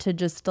effort to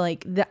just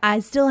like, I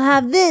still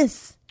have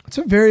this. It's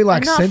a very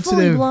like I'm not fully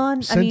sensitive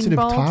blonde. I mean, sensitive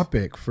bald.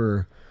 topic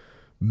for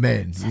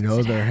men. You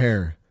know, their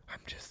hair. I'm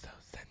just so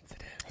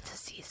sensitive. It's a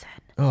season.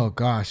 Oh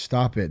gosh,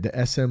 stop it. The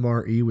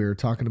SMRE we were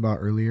talking about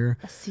earlier.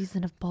 A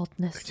season of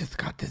baldness. Just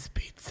got this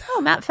pizza.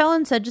 Oh, Matt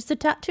Fellon said just to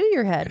tattoo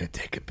your head. Gonna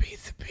take a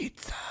piece of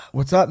pizza.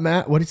 What's up,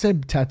 Matt? What did he say?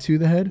 Tattoo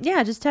the head?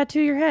 Yeah, just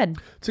tattoo your head.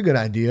 It's a good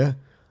idea.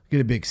 Get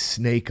a big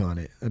snake on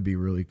it. That'd be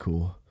really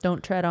cool.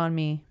 Don't tread on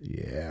me.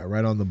 Yeah,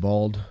 right on the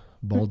baldy.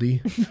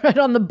 Right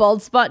on the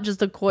bald spot,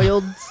 just a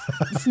coiled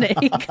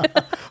snake.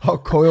 All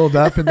coiled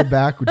up in the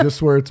back,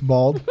 just where it's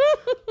bald.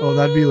 Oh,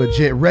 that'd be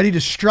legit. Ready to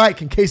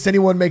strike in case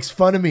anyone makes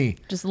fun of me.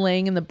 Just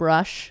laying in the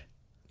brush.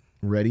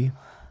 Ready?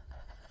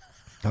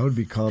 That would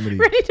be comedy.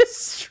 Ready to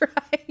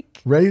strike.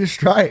 Ready to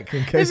strike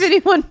in case. If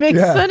anyone makes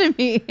Yeah. fun of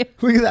me.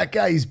 Look at that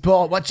guy. He's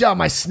bald. Watch out.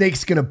 My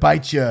snake's going to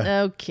bite you.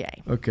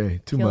 Okay.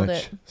 Okay, too Killed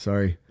much. it.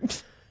 Sorry.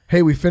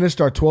 Hey, we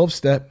finished our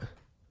 12-step.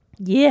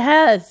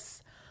 Yes.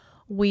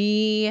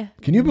 We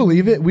Can you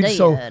believe it? We did.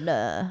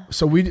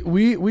 so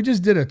we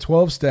just did a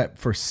 12-step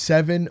for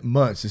 7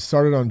 months. It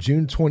started on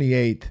June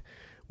 28th.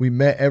 We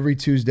met every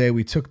Tuesday.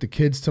 We took the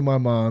kids to my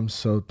mom's.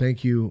 So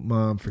thank you,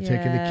 Mom, for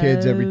taking the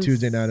kids every Yes.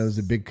 Tuesday night. It was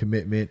a big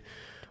commitment.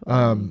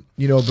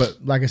 But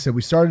like I said,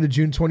 we started at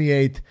June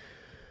 28th.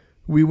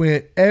 We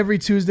went every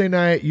Tuesday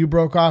night. You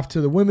broke off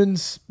to the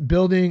women's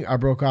building. I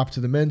broke off to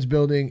the men's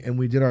building, and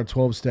we did our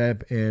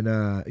 12-step. And,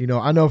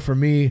 I know for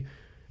me,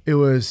 it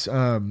was,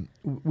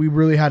 we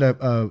really had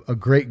a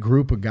great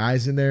group of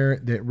guys in there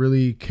that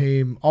really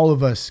all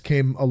of us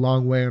came a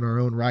long way on our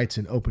own rights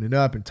and opening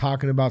up and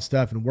talking about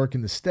stuff and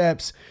working the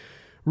steps.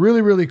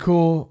 Really, really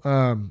cool.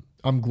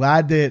 I'm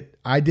glad that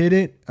I did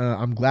it.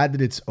 I'm glad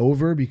that it's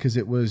over because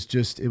it was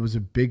a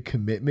big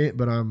commitment,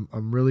 but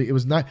it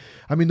was not,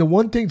 I mean, the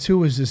one thing too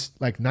was just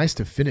like nice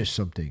to finish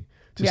something,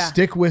 to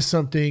stick with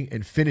something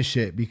and finish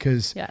it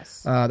because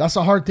that's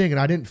a hard thing.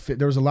 And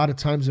there was a lot of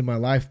times in my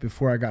life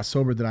before I got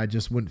sober that I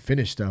just wouldn't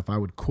finish stuff. I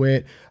would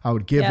quit. I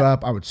would give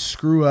up. I would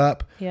screw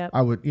up.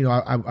 I would,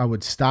 I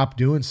would stop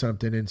doing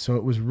something. And so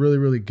it was really,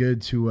 really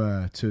good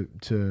to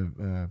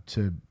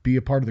be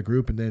a part of the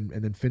group and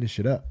then finish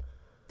it up.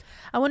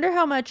 I wonder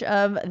how much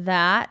of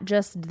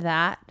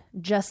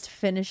just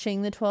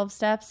finishing the 12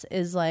 steps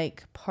is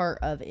like part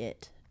of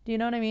it. Do you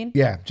know what I mean?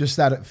 Yeah, just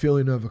that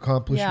feeling of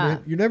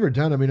accomplishment. You're never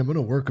done. I mean, I'm going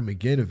to work them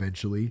again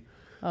eventually.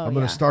 I'm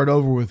going to start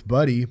over with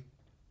Buddy,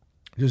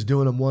 just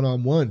doing them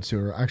one-on-ones,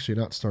 or actually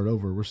not start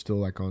over. We're still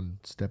like on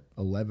step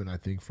 11, I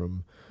think,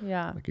 from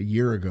like a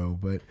year ago.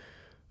 But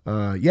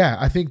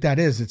I think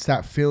it's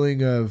that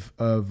feeling of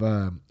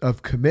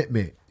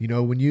commitment.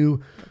 When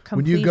you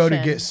go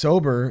to get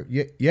sober,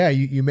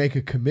 you make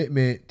a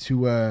commitment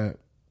to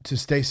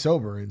stay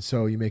sober, and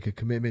so you make a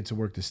commitment to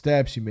work the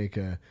steps. You make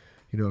a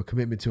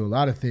commitment to a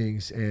lot of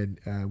things, and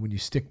when you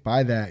stick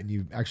by that and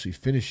you actually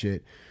finish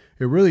it,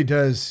 it really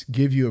does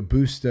give you a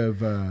boost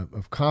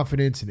of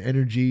confidence and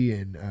energy,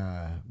 and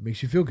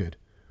makes you feel good.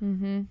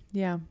 Mm-hmm.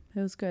 Yeah, it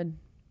was good.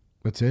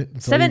 That's it.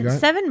 That's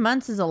 7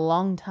 months is a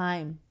long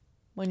time.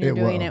 When you're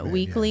doing it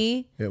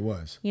weekly. Yeah, it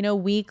was.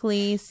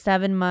 Weekly,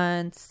 7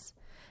 months,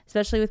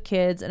 especially with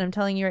kids. And I'm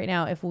telling you right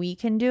now, if we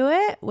can do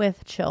it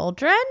with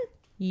children,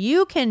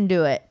 you can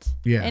do it.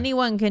 Yeah.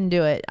 Anyone can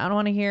do it. I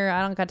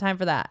don't got time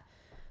for that.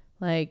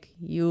 Like,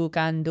 you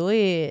can do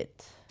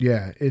it.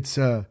 Yeah, it's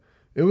a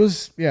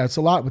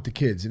lot with the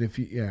kids.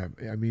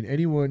 And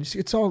anyone,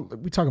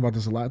 we talk about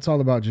this a lot. It's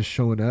all about just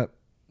showing up,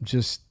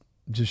 just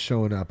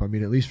showing up. I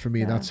mean, at least for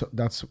me,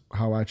 that's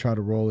how I try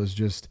to roll, is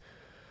just,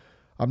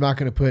 I'm not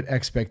going to put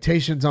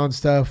expectations on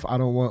stuff. I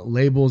don't want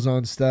labels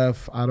on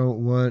stuff. I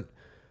don't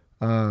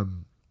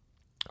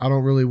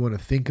really want to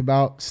think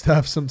about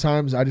stuff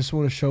sometimes. I just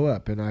want to show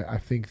up. And I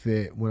think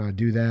that when I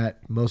do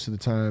that, most of the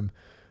time,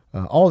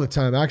 all the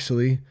time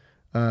actually,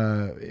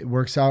 it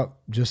works out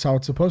just how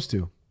it's supposed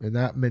to. And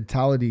that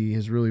mentality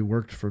has really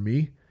worked for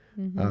me.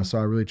 Mm-hmm. So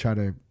I really try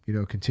to,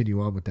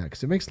 continue on with that,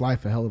 because it makes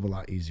life a hell of a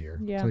lot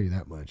easier. Yeah. I'll tell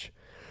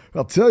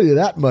you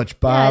that much.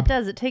 Bob. Yeah, it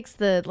does. It takes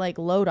the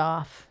load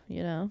off,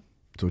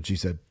 That's what she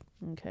said.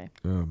 Okay.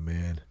 Oh,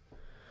 man,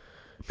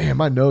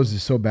 my nose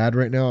is so bad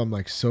right now. I'm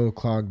like so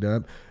clogged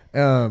up.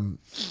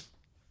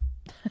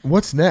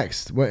 What's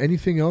next?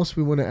 Anything else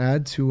we want to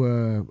add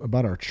to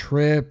about our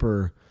trip,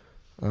 or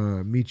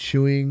me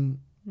chewing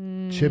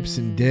chips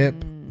and dip?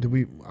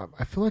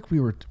 I feel like we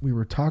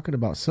were talking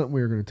about something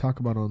we were going to talk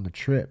about on the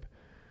trip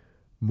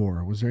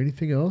more. Was there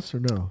anything else or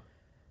no?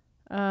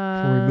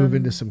 Before we move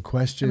into some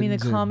questions. I mean,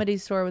 the Comedy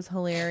Store was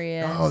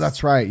hilarious. Oh,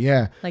 that's right.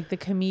 Yeah. Like the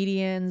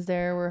comedians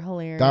there were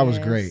hilarious. That was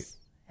great.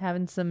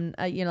 Having some,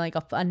 like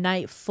a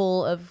night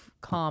full of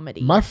comedy.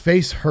 My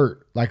face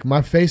hurt. Like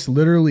my face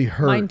literally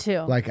hurt. Mine too.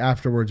 Like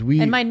afterwards.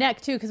 And my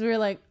neck too, because we were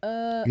like,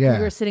 we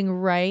were sitting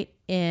right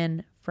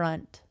in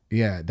front.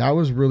 Yeah, that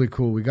was really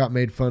cool. We got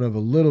made fun of a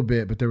little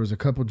bit, but there was a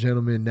couple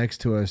gentlemen next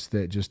to us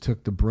that just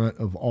took the brunt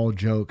of all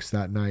jokes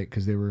that night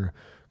because they were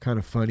kind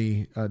of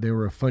funny. They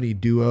were a funny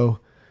duo.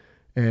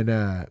 And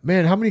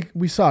man, how many?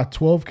 We saw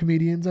 12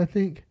 comedians, I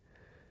think.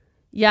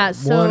 Yeah,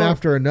 so one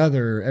after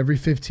another every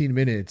 15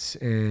 minutes,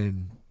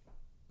 and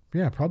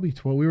yeah, probably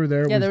 12. We were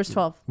there. Yeah, there was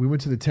 12. We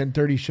went to the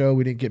 10:30 show.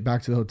 We didn't get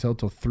back to the hotel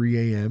till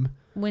 3 a.m.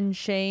 When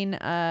Shane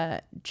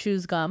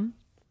chews gum,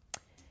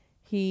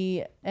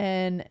 he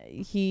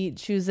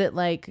chews it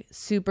like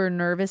super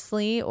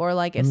nervously, or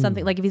like if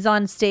something, like if he's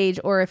on stage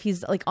or if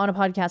he's like on a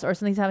podcast or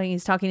something's happening,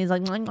 he's talking, he's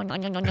like.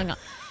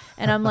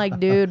 And I'm like,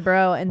 dude,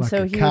 bro. And like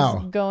so he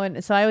was going.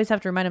 So I always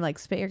have to remind him, like,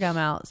 spit your gum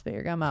out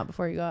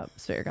before you go up.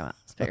 Spit your gum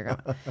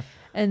out.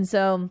 And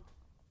so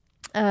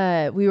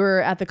we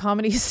were at the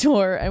Comedy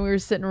Store and we were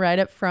sitting right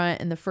up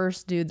front. And the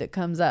first dude that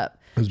comes up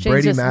was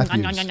Brady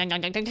Matthews.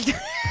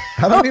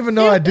 I don't even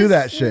know I do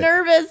that shit.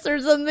 Nervous or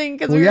something.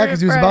 Because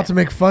he was about to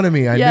make fun of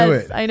me. I knew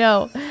it. I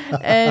know.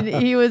 And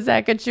he was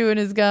hecka chewing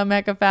his gum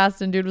hecka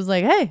fast. And dude was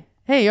like,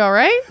 hey, you all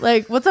right?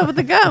 Like, what's up with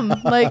the gum?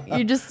 Like,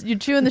 you're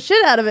chewing the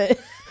shit out of it.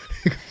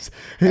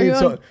 Are you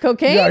on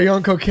cocaine? Yeah, are you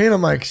on cocaine?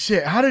 I'm like,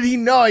 shit, how did he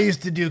know I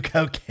used to do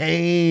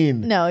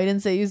cocaine? No, he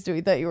didn't say used to.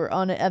 He thought you were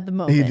on it at the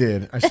moment. He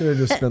did. I should have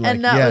just been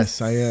like,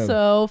 yes, I am.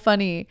 So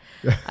funny.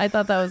 I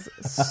thought that was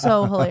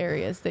so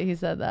hilarious that he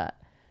said that.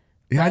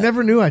 Yeah, I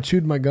never knew I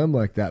chewed my gum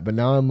like that, but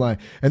now I'm like,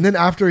 and then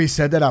after he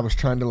said that, I was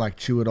trying to like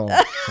chew it all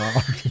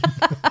soft.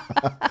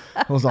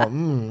 I was like,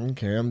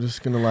 okay, I'm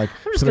just gonna like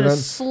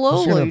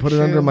slowly put it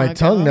under my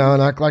tongue now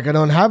and act like I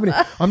don't have any.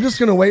 I'm just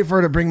gonna wait for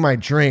her to bring my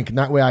drink, and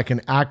that way I can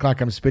act like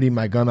I'm spitting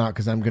my gum out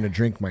because I'm gonna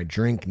drink my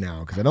drink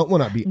now because I don't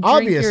want to be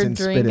obvious and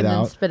spit it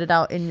out. Spit it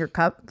out in your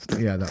cup.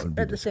 Yeah, that would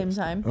be at the same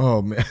time.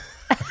 Oh man.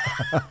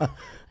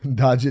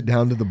 Dodge it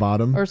down to the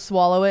bottom. Or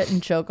swallow it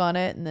and choke on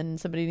it, and then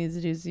somebody needs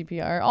to do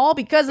CPR. All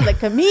because of the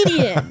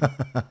comedian.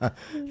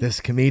 This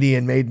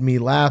comedian made me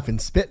laugh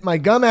and spit my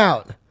gum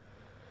out.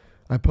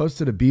 I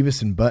posted a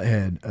Beavis and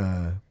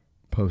Butthead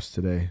post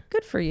today.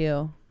 Good for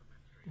you.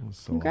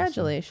 So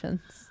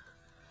Congratulations. Awesome.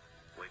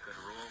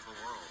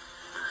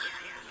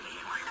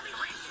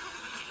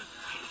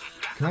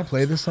 Can I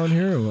play this on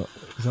here? Or what?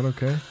 Is that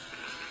okay?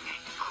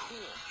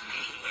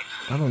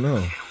 I don't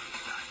know.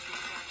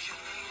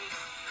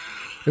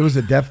 It was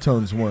a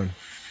Deftones one.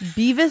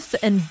 Beavis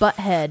and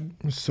Butthead.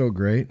 It was so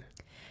great.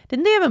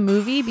 Didn't they have a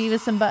movie,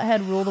 Beavis and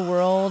Butthead Rule the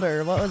World,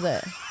 or what was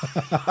it?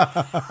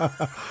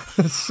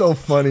 It's so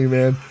funny,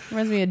 man.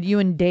 Reminds me of you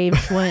and Dave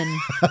Schwinn.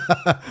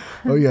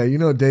 Oh yeah, you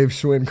know Dave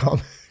Schwinn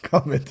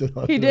commented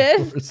on it. He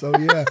did? So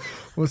yeah,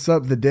 what's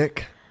up, the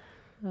dick?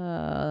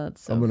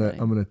 That's so I'm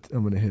funny.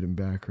 gonna hit him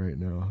back right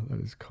now.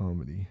 That is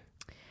comedy.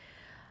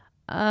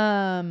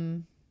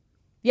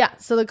 Yeah,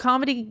 so the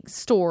Comedy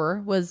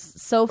Store was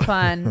so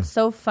fun,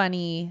 so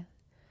funny,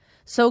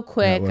 so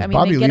quick. Yeah, I mean,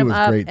 Bobby they get Lee him was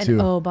up, great, and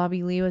too.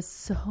 Bobby Lee was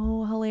so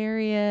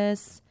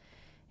hilarious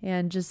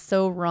and just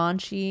so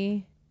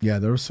raunchy. Yeah,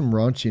 there was some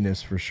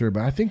raunchiness for sure,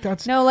 but I think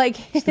that's No,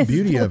 like the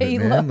beauty of it,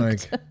 man.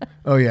 Like,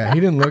 oh yeah, he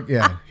didn't look.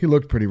 Yeah, he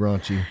looked pretty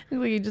raunchy.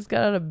 like he just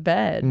got out of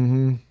bed.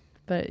 Mm-hmm.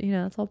 But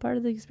it's all part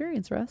of the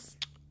experience, Russ.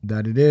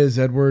 That it is,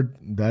 Edward.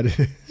 That it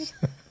is.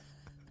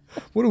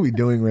 What are we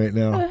doing right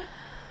now?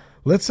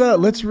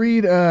 Let's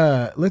read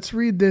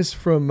this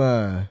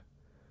from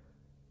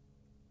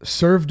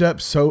Served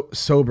Up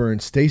Sober,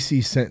 and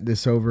Stacy sent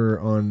this over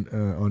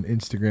on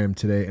Instagram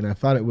today, and I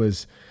thought it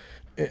was,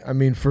 I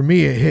mean, for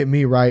me it hit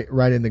me right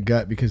in the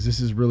gut because this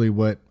is really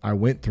what I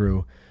went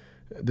through.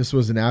 This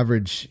was an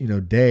average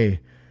day.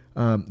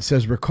 It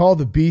says, recall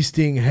the bee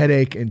sting,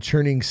 headache, and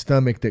churning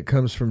stomach that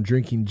comes from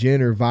drinking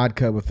gin or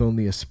vodka with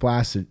only a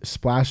splash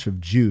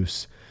of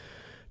juice.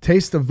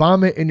 Taste the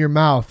vomit in your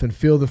mouth and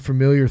feel the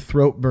familiar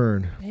throat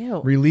burn. Ew.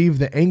 Relieve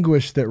the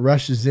anguish that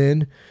rushes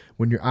in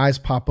when your eyes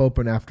pop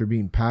open after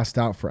being passed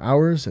out for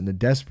hours, and the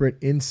desperate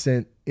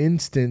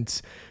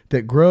instance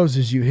that grows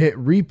as you hit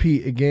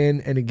repeat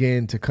again and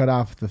again to cut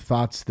off the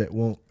thoughts that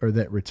won't or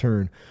that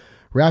return.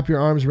 Wrap your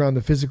arms around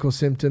the physical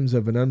symptoms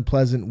of an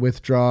unpleasant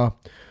withdrawal.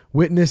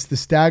 Witness the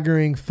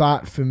staggering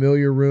thought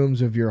familiar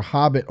rooms of your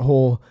hobbit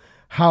hole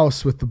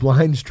house with the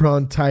blinds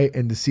drawn tight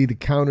and to see the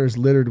counters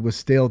littered with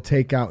stale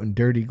takeout and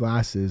dirty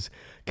glasses.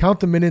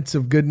 Count the minutes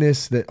of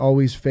goodness that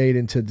always fade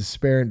into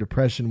despair and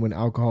depression when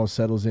alcohol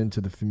settles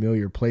into the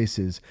familiar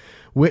places.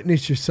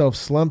 Witness yourself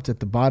slumped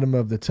at the bottom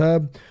of the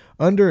tub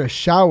under a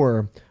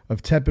shower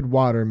of tepid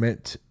water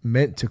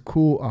meant to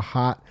cool a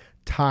hot,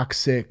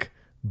 toxic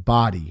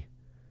body.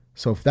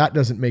 So if that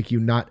doesn't make you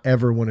not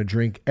ever want to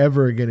drink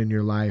ever again in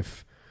your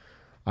life,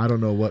 I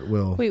don't know what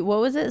will. Wait, what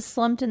was it?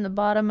 Slumped in the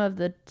bottom of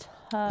the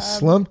tub?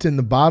 Slumped at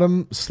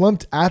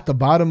the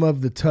bottom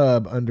of the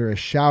tub under a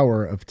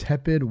shower of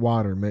tepid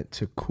water meant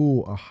to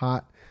cool a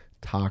hot,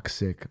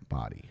 toxic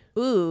body.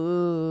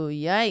 Ooh,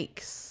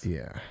 yikes.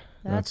 Yeah,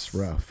 that's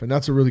rough. And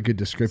that's a really good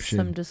description.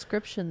 Some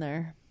description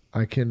there.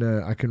 I can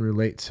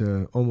relate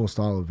to almost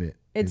all of it.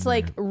 It's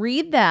like,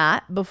 read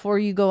that before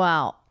you go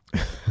out.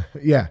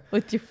 Yeah.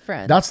 With your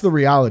friends. That's the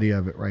reality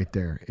of it right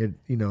there. It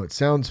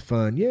sounds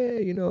fun. Yeah,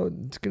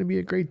 it's going to be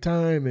a great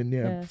time,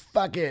 and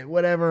fuck it,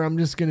 whatever. I'm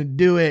just going to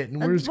do it,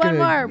 and we're just going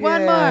to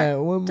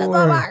one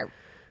more.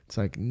 It's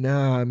like,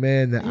 nah,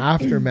 man, the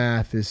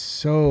aftermath is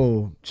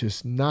so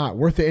just not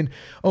worth it. And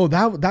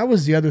that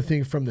was the other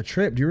thing from the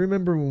trip. Do you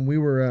remember when we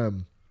were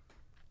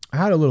I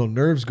had a little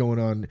nerves going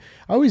on.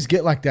 I always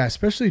get like that,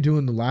 especially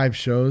doing the live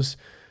shows.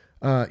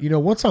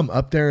 Once I'm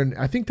up there, and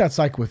I think that's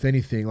like with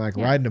anything, like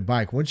riding a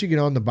bike. Once you get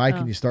on the bike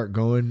and you start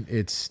going,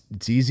 it's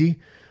easy.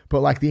 But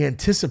like the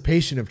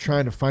anticipation of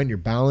trying to find your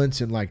balance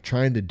and like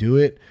trying to do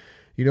it,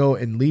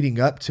 and leading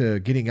up to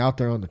getting out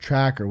there on the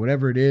track or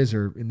whatever it is,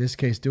 or in this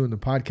case, doing the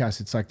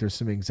podcast, it's like there's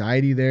some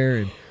anxiety there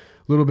and a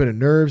little bit of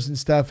nerves and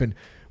stuff. And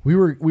we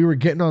were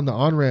getting on the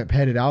on-ramp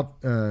headed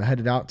out to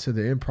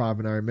the Improv,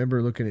 and I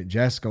remember looking at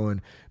Jess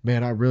going,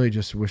 man, I really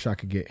just wish I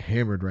could get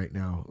hammered right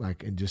now,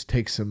 like, and just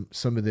take some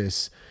of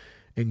this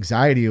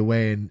anxiety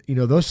away. And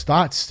those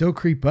thoughts still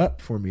creep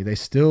up for me. They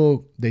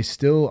still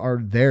are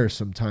there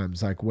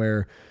sometimes, like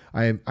where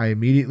I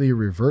immediately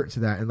revert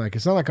to that, and like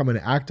it's not like I'm going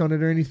to act on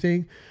it or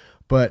anything,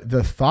 but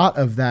the thought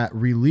of that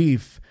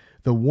relief,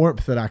 the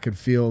warmth that I could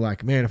feel,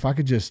 like, man, if I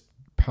could just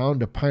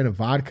pound a pint of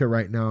vodka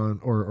right now,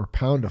 or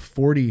pound a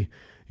 40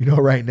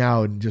 right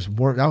now, and just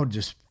warm, that would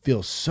just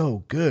feel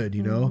so good,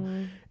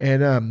 Mm-hmm.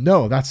 And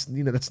no, that's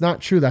not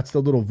true. That's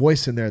the little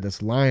voice in there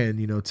that's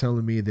lying,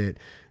 telling me that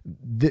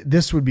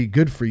this would be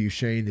good for you,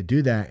 Shane, to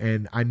do that.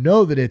 And I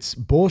know that it's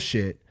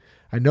bullshit.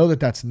 I know that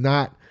that's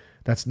not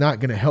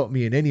going to help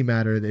me in any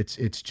matter.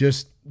 It's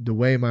just the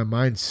way my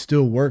mind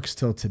still works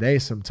till today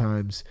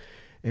sometimes.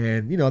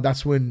 And,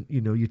 that's when,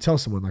 you tell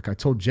someone, like I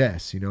told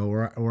Jess,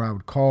 or I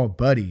would call a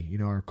buddy,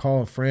 or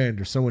call a friend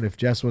or someone if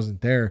Jess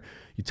wasn't there.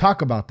 You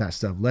talk about that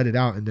stuff, let it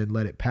out, and then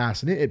let it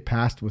pass. And it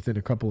passed within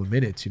a couple of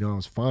minutes, I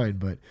was fine.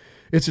 But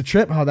it's a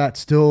trip how it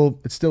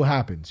still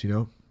happens,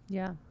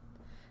 Yeah.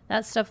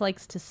 That stuff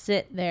likes to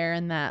sit there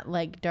in that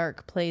like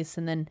dark place,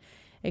 and then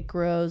it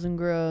grows and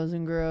grows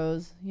and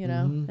grows,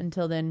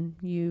 until then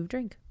you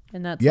drink.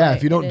 And that's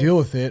if you don't deal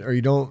with it, or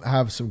you don't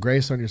have some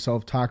grace on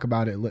yourself, talk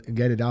about it and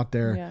get it out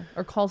there. Yeah.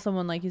 Or call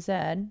someone, like you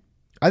said.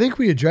 I think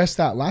we addressed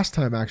that last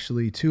time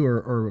actually too,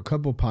 or a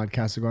couple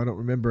podcasts ago. I don't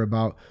remember,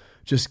 about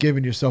just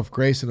giving yourself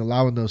grace and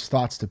allowing those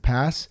thoughts to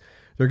pass.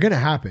 They're going to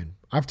happen.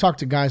 I've talked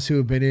to guys who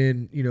have been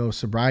in,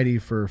 sobriety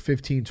for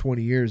 15,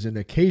 20 years, and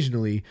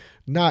occasionally,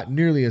 not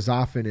nearly as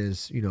often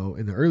as,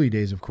 in the early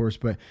days, of course,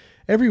 but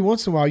every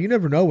once in a while, you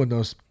never know when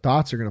those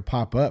thoughts are going to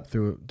pop up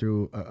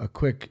through a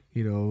quick,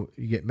 you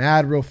get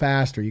mad real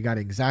fast, or you got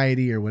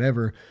anxiety or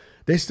whatever.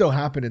 They still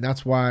happen. And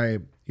that's why,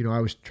 I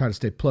always try to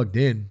stay plugged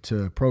in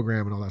to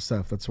program and all that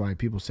stuff. That's why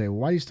people say, well,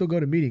 why do you still go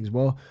to meetings?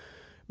 Well,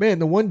 man,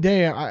 the one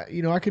day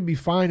I can be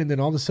fine. And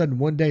then all of a sudden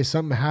one day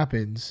something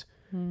happens.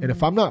 Mm-hmm. And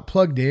if I'm not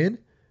plugged in,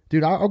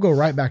 dude, I'll go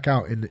right back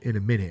out in a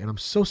minute. And I'm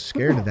so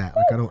scared of that.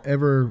 Like, I don't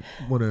ever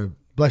want to,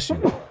 bless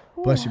you.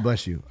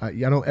 I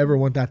don't ever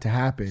want that to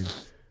happen.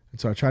 And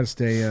so I try to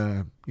stay,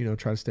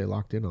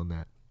 locked in on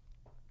that.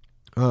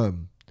 Go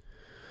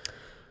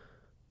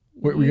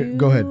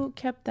ahead. You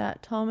kept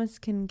that Thomas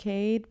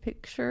Kincaid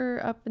picture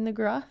up in the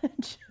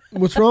garage.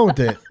 What's wrong with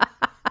it?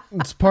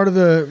 It's part of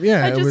the,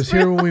 it was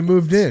here when we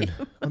moved in.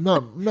 I'm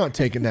not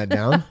taking that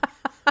down.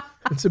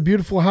 It's a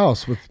beautiful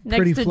house with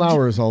pretty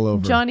flowers all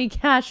over. Johnny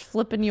Cash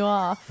flipping you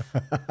off.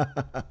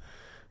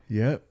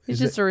 Yep. It's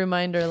just a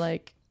reminder,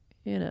 like,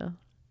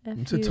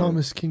 it's a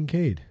Thomas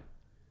Kincaid.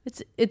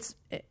 It's.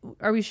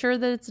 Are we sure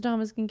that it's a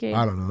Thomas Kincaid?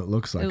 I don't know. It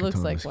looks like a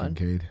Thomas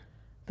Kincaid.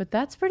 But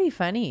that's pretty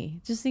funny.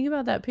 Just think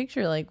about that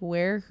picture. Like,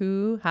 where,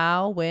 who,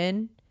 how,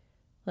 when,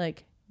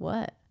 like,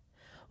 what?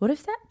 What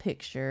if that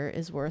picture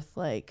is worth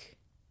like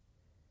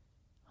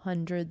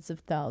hundreds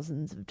of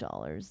thousands of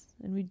dollars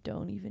and we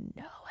don't even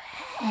know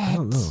it? I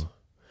don't know.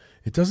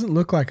 It doesn't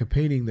look like a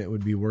painting that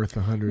would be worth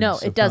hundreds. No,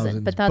 it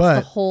doesn't. But that's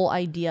the whole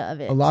idea of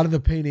it. A lot of the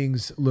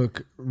paintings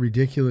look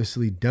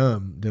ridiculously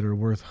dumb that are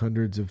worth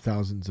hundreds of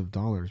thousands of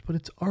dollars, but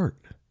it's art.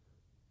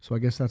 So I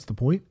guess that's the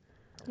point.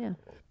 Yeah.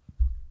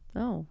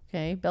 Oh,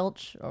 okay.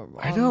 Belch.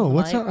 I know.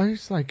 What's up?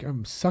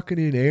 I'm sucking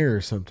in air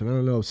or something. I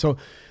don't know. So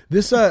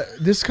this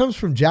comes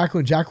from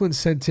Jacqueline. Jacqueline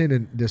sent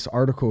in this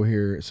article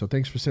here. So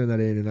thanks for sending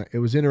that in. And it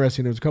was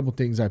interesting. There was a couple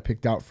things I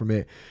picked out from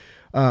it.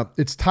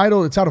 It's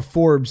titled, it's out of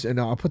Forbes, and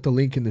I'll put the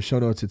link in the show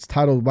notes. It's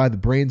titled, "Why the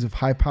Brains of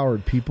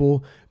High-Powered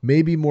People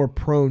May Be More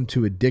Prone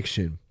to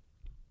Addiction."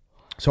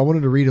 So I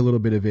wanted to read a little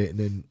bit of it, and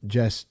then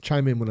Jess,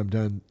 chime in when I'm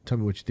done. Tell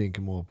me what you think,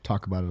 and we'll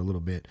talk about it a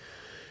little bit.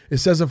 It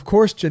says, of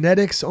course,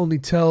 genetics only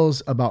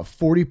tells about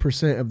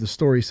 40% of the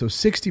story, so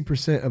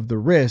 60% of the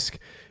risk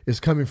is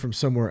coming from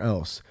somewhere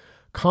else.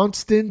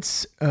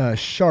 Constance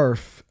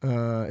Scharf,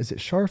 is it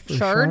Scharf or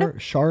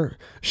Shard?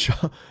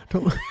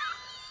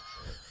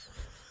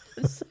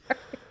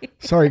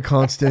 Sorry,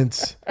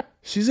 Constance.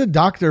 She's a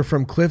doctor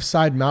from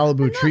Cliffside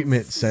Malibu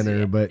Treatment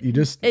Center, but it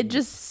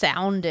just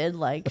sounded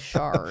like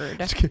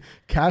shard.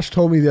 Cash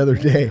told me the other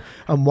day,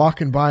 I'm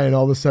walking by and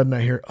all of a sudden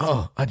I hear,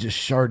 "Oh, I just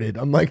sharded."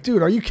 I'm like,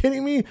 dude, are you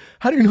kidding me?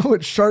 How do you know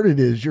what sharded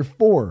is? You're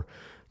 4.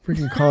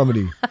 Freaking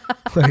comedy.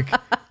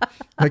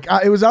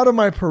 It was out of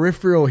my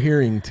peripheral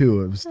hearing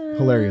too. It was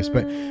hilarious.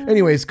 But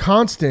anyways,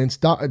 Constance,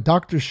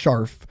 Dr.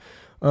 Scharf,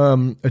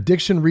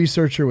 addiction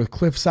researcher with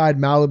Cliffside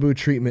Malibu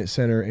Treatment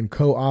Center and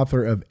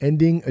co-author of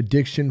Ending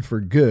Addiction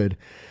for Good,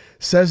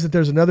 says that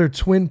there's another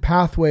twin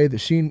pathway that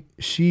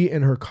she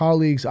and her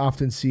colleagues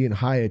often see in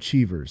high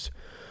achievers.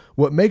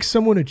 What makes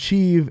someone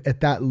achieve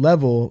at that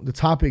level, the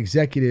top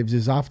executives,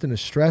 is often a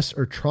stress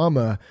or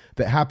trauma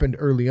that happened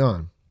early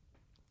on.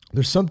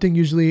 There's something,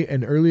 usually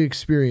an early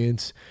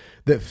experience,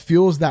 that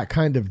fuels that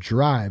kind of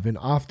drive, and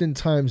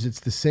oftentimes it's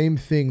the same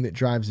thing that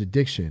drives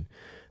addiction.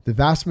 The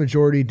vast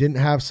majority didn't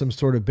have some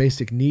sort of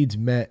basic needs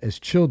met as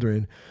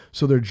children,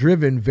 so they're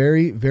driven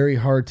very, very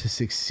hard to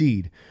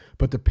succeed.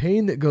 But the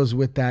pain that goes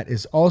with that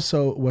is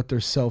also what they're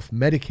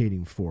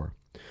self-medicating for.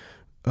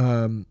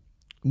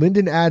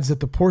 Linden adds that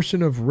the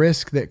portion of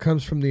risk that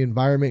comes from the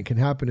environment can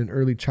happen in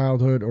early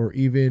childhood or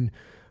even,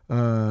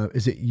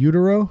 is it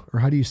utero?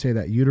 Or how do you say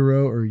that?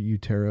 Utero or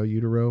utero?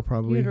 Utero,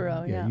 probably?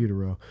 Utero, yeah.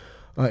 Utero.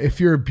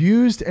 If you're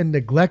abused and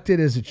neglected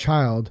as a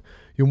child,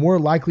 you're more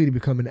likely to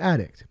become an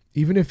addict.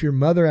 Even if your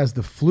mother has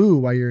the flu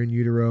while you're in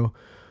utero,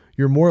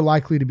 you're more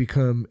likely to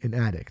become an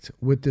addict.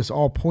 What this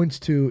all points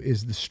to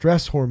is the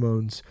stress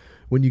hormones.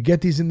 When you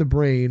get these in the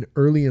brain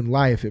early in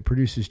life, it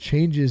produces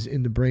changes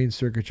in the brain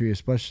circuitry,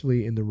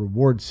 especially in the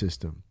reward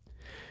system.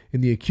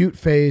 In the acute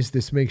phase,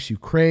 this makes you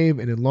crave,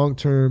 and in long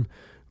term,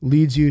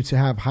 leads you to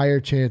have higher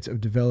chance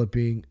of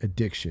developing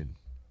addiction.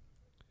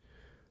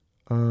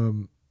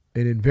 And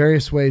in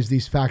various ways,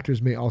 these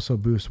factors may also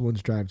boost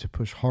one's drive to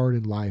push hard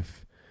in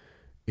life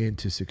and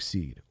to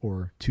succeed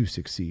or to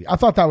succeed. I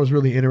thought that was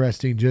really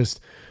interesting.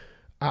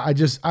 I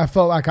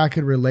felt like I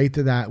could relate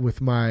to that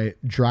with my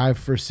drive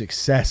for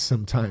success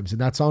sometimes. And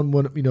that's on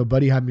one,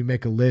 Buddy had me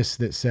make a list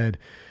that said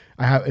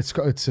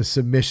it's a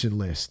submission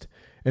list.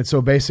 And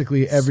so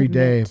basically every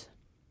day,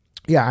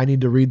 I need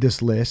to read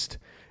this list.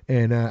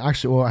 And I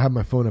have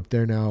my phone up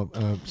there now,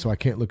 so I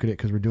can't look at it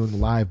because we're doing the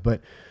live.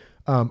 But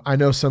I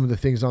know some of the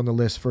things on the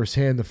list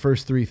firsthand. The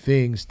first 3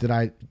 things that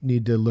I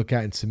need to look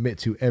at and submit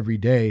to every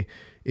day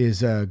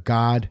is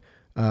God,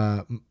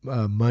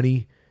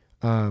 money,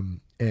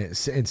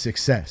 and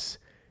success.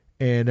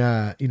 And,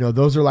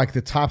 those are like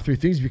the top 3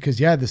 things because,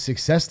 the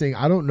success thing,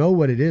 I don't know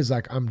what it is.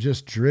 Like, I'm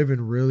just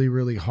driven really,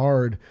 really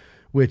hard,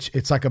 which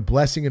it's like a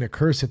blessing and a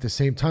curse at the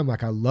same time.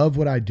 Like, I love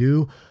what I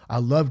do. I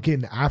love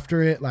getting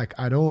after it. Like,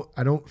 I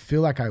don't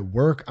feel like I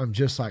work. I'm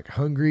just like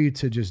hungry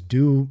to just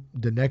do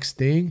the next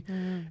thing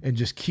and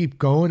just keep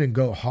going and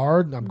go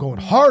hard. And I'm going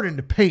hard in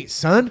the paint,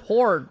 son.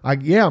 Hard.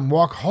 I'm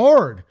walk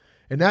hard.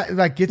 And that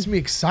like gets me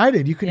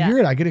excited. You can hear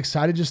it. I get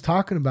excited just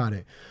talking about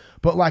it.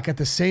 But like at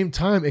the same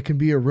time, it can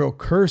be a real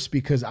curse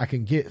because I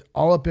can get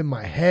all up in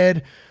my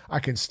head. I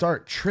can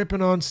start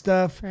tripping on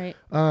stuff. Right.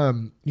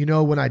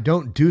 When I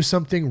don't do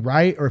something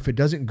right, or if it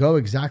doesn't go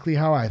exactly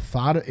how I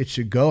thought it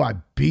should go, I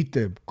beat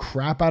the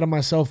crap out of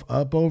myself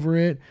up over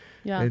it.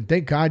 Yeah. And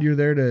thank God you're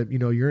there to,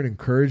 you're an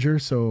encourager.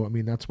 So, I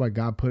mean, that's why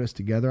God put us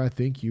together. I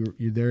think you're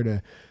there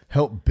to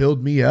help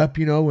build me up,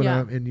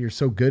 and you're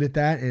so good at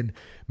that. And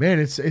man,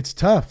 it's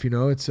tough,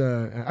 it's,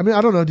 I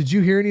don't know. Did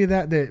you hear any of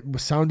that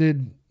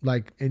sounded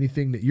like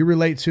anything that you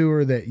relate to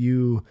or that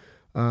you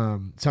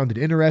sounded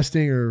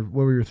interesting, or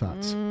what were your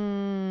thoughts?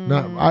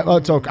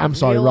 It's okay. I'm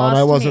sorry, Ron.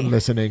 I wasn't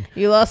listening.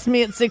 You lost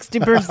me at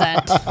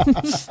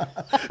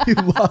 60%. You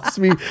lost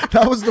me.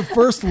 That was the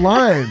first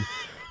line.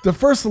 The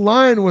first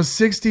line was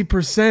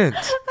 60%.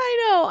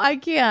 I know. I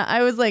can't.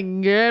 I was like,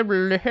 what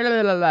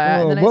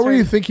were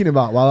you thinking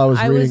about while I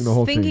was reading the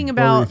whole thing? I was thinking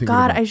about,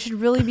 God, I should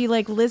really be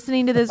like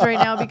listening to this right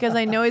now because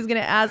I know he's going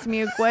to ask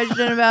me a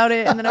question about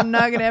it and then I'm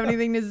not going to have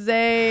anything to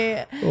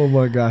say. Oh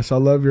my gosh. I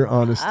love your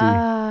honesty.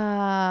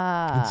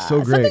 It's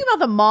so great. Something about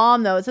the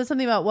mom, though. It says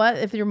something about what?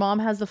 If your mom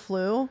has the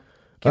flu?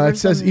 It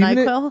says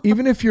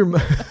even if you're...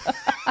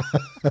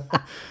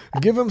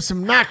 Give him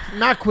some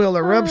NyQuil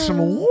or rub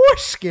some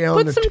whiskey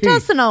on the teeth.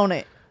 Put some tussin on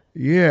it.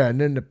 Yeah,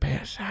 and then to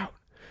pass out.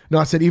 No,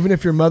 I said even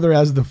if your mother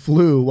has the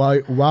flu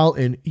while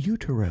in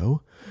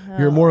utero,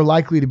 you're more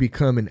likely to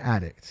become an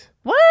addict.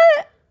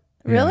 What?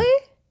 Really?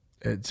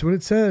 It's what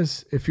it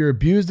says. If you're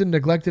abused and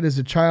neglected as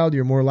a child,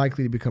 you're more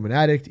likely to become an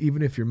addict.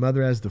 Even if your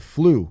mother has the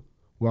flu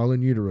while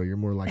in utero, you're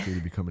more likely to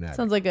become an addict.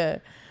 Sounds like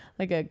a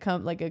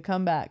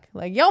comeback.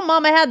 Like, yo,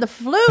 mama had the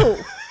flu.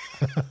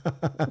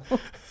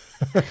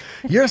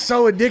 You're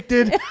so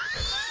addicted.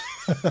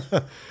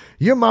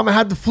 Your mama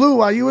had the flu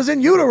while you was in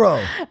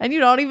utero. And you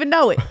don't even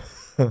know it.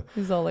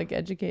 He's all like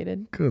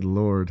educated. Good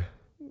Lord.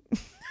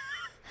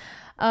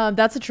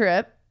 That's a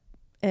trip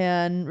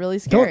and really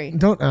scary.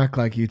 Don't act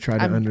like you try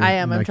to I'm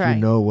trying.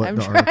 You know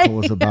what article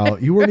was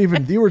about. You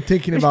were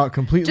thinking about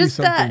completely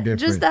something different.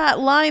 Just that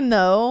line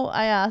though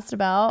I asked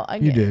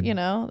about. You did.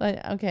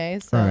 Okay,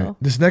 so. All right.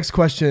 This next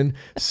question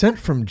sent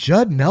from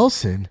Judd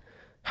Nelson.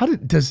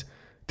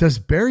 Does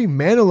Barry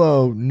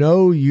Manilow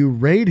know you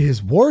raid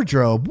his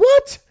wardrobe?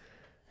 What?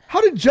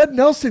 How did Judd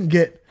Nelson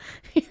get?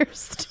 You're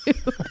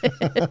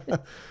stupid.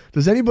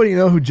 Does anybody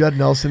know who Judd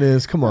Nelson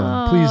is? Come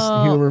on, please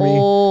humor me.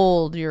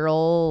 You're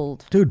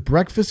old. Dude,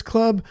 Breakfast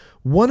Club,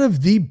 one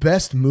of the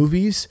best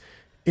movies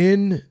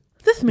in...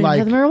 This man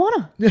has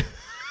marijuana. Do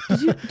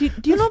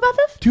you know about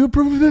this? Do you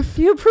approve of this?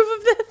 Do you approve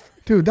of this?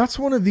 Dude, that's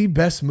one of the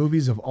best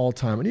movies of all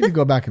time. I need to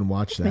go back and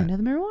watch that. Man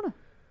has marijuana.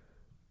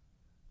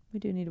 We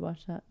do need to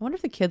watch that. I wonder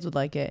if the kids would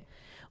like it.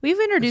 We've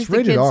introduced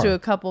the kids to a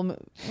couple...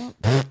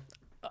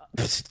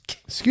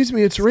 Excuse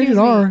me, it's rated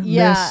R.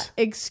 Yeah, miss.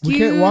 excuse we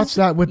can't watch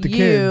that with the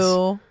kids.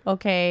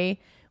 Okay,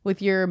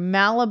 with your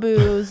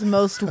Malibu's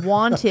Most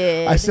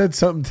Wanted. I said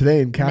something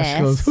today, and Cash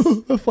goes,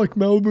 "That's like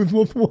Malibu's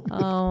Most Wanted."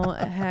 Oh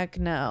heck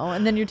no!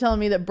 And then you're telling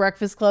me that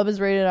Breakfast Club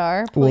is rated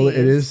R. Please. Well, it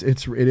is.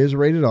 It is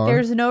rated R.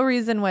 There's no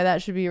reason why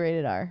that should be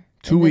rated R.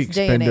 2 weeks,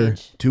 Bender.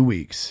 2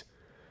 weeks.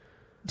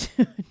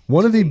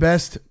 One of the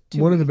best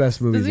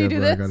movies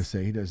ever. I gotta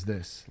say, he does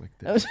this like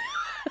this.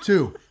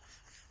 2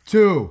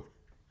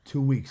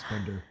 weeks,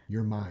 Bender.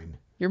 You're mine.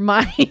 You're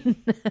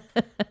mine.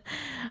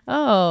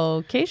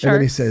 Oh, K-Sharks. And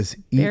then he says,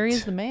 "Eat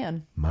Barry's the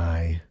man.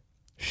 My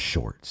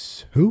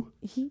shorts." Who?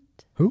 Heat.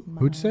 Who?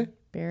 Who'd you say?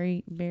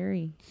 Barry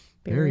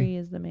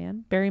is the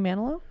man. Barry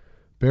Manilow?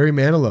 Barry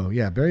Manilow.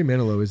 Yeah, Barry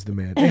Manilow is the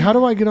man. Hey, how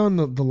do I get on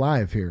the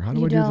live here? How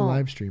do You I do the don't.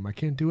 live stream? I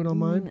can't do it on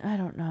mine? I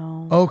don't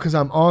know. Oh, because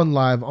I'm on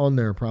live on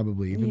there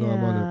probably, even though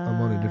I'm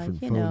on a different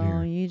phone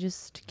here. You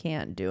just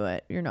can't do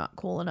it. You're not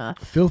cool enough.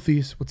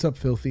 Filthies. What's up,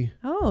 Filthy?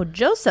 Oh,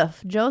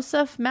 Joseph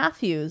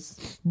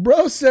Matthews.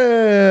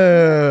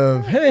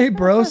 Broseph. Hey,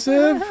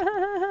 Broseph.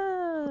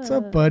 What's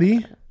up,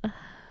 buddy?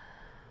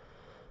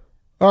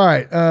 All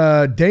right.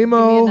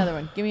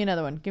 Damo. Give me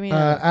another one.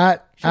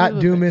 At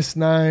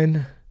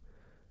Doomis9.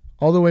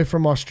 All the way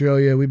from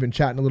Australia. We've been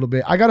chatting a little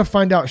bit. I got to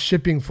find out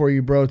shipping for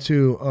you, bro,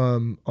 too,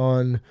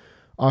 on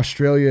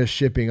Australia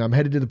shipping. I'm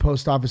headed to the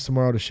post office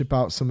tomorrow to ship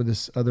out some of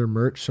this other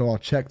merch, so I'll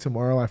check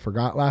tomorrow. I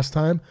forgot last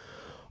time.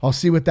 I'll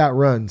see what that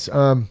runs.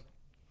 The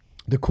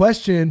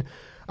question,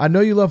 I know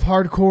you love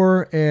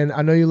hardcore, and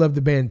I know you love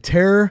the band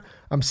Terror.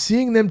 I'm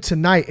seeing them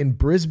tonight in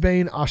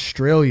Brisbane,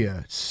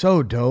 Australia.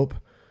 So dope.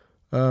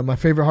 My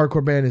favorite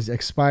hardcore band is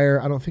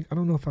Expire. I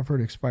don't know if I've heard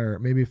Expire.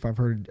 Maybe if I've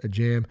heard a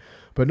Jam.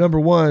 But number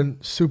one,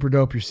 super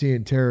dope. You're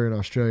seeing Terror in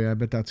Australia. I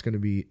bet that's going to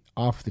be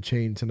off the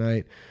chain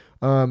tonight.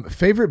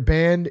 Favorite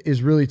band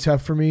is really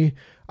tough for me.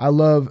 I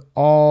love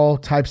all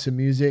types of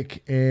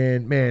music.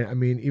 And man, I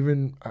mean,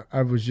 even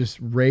I was just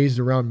raised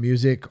around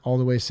music all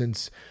the way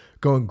since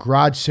going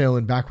garage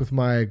sailing back with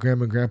my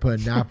grandma and grandpa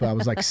in Napa. I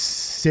was like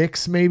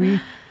 6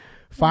 maybe.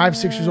 5,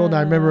 6 years old. And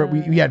I remember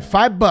we had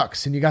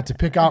 $5 and you got to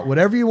pick out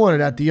whatever you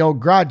wanted at the old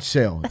garage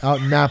sale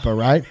out in Napa,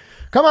 right?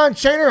 Come on,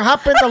 Shaner,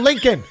 hop into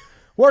Lincoln.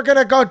 We're going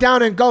to go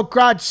down and go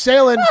garage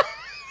sailing.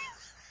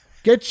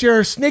 Get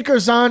your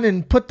sneakers on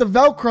and put the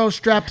Velcro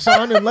straps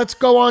on and let's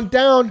go on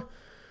down.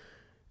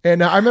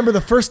 And I remember the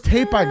first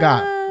tape I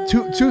got.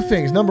 Two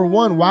things. Number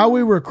one, while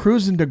we were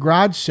cruising to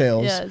garage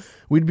sales,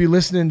 we'd be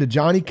listening to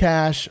Johnny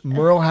Cash,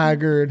 Merle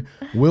Haggard,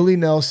 Willie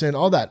Nelson,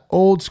 all that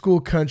old school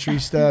country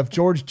stuff,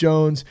 George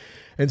Jones.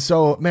 And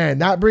so, man,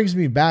 that brings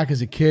me back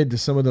as a kid to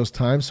some of those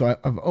times. So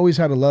I've always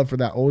had a love for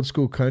that old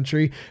school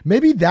country.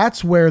 Maybe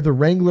that's where the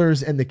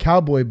Wranglers and the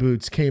cowboy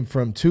boots came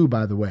from too,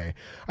 by the way.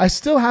 I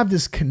still have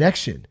this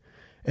connection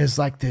as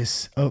like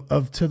this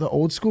of to the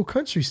old school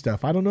country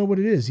stuff. I don't know what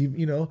it is,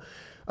 you know.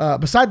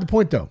 Beside the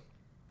point though,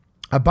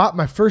 I bought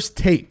my first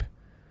tape.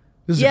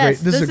 This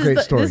is a great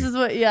story. This is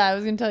what, I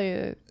was going to tell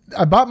you.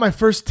 I bought my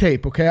first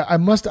tape. Okay. I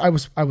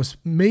was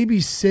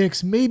maybe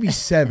 6, maybe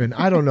 7.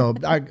 I don't know.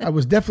 I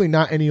was definitely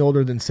not any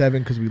older than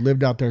 7 because we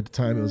lived out there at the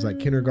time. It was like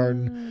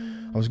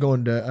kindergarten. I was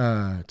going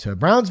to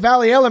Browns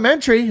Valley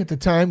Elementary at the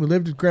time. We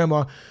lived with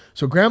grandma.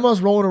 So grandma's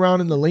rolling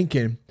around in the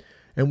Lincoln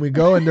and we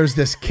go and there's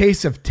this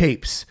case of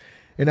tapes.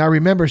 And I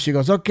remember she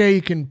goes, okay,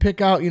 you can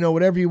pick out,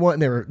 whatever you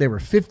want. And they were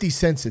 50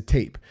 cents a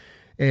tape.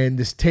 And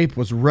this tape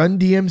was Run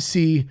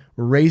DMC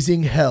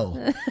Raising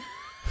Hell.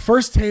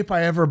 First tape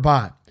I ever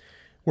bought.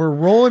 We're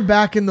rolling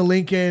back in the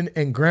Lincoln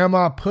and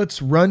grandma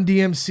puts Run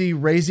DMC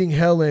Raising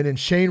Hell in and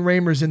Shane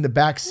Ramer's in the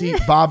back seat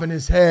bobbing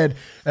his head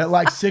at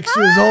like 6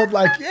 years old.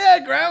 Like, yeah,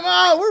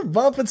 grandma, we're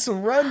bumping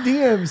some Run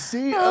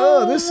DMC.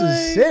 Oh, this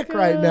is sick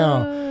right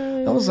now.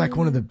 That was like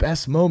one of the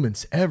best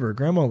moments ever.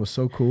 Grandma was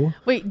so cool.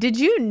 Wait, did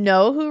you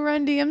know who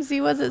Run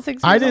DMC was at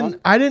 6 years old?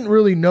 I didn't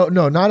really know.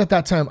 No, not at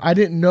that time. I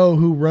didn't know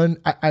who Run.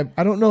 I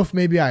don't know if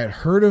maybe I had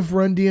heard of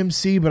Run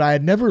DMC, but I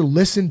had never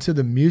listened to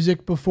the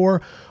music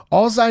before.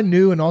 Alls I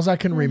knew and alls I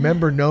can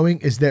remember knowing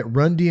is that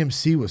Run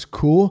DMC was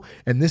cool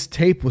and this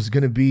tape was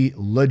going to be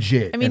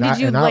legit. I mean, did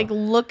you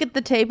look at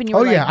the tape and you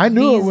were like, I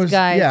knew it was.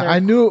 Guys I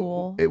knew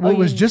cool. it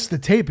was just the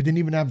tape. It didn't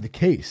even have the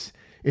case.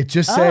 It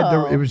just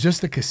said it was just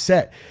the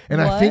cassette.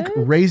 And I think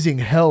Raising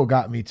Hell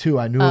got me too.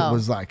 I knew it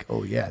was like,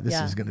 this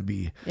is going to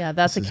be. Yeah,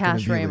 that's a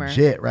Cash Ramer.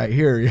 Legit right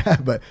here. Yeah.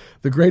 But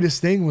the greatest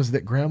thing was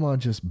that grandma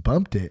just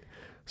bumped it.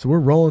 So we're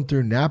rolling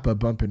through Napa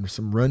bumping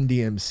some Run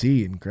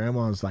DMC and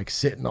grandma's like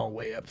sitting all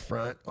way up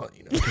front,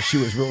 because she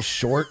was real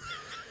short.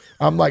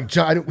 I'm like,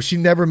 she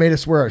never made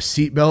us wear our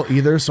seatbelt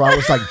either. So I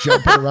was like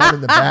jumping around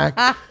in the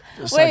back.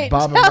 Just like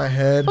bobbing my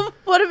head.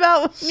 What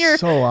about when your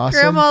awesome.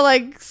 grandma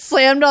like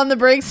slammed on the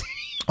brakes?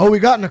 Oh, we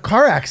got in a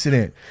car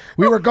accident.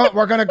 We're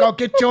going to go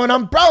get you an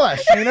umbrella,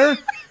 Shaner.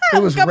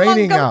 It was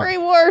raining out.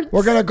 Wards.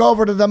 We're going to go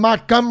over to the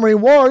Montgomery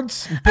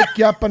Wards and pick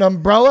you up an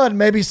umbrella and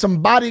maybe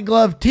some body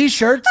glove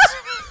t-shirts.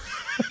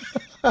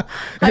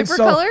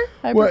 Hypercolor?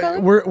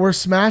 We're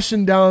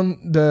smashing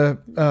down the,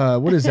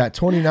 what is that,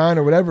 29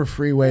 or whatever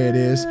freeway it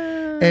is.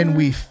 And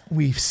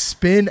we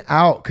spin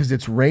out because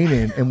it's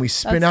raining and we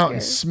spin out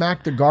and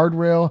smack the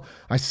guardrail.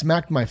 I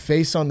smacked my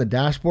face on the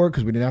dashboard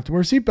because we didn't have to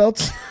wear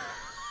seatbelts.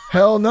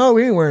 Hell no,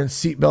 we ain't wearing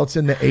seatbelts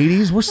in the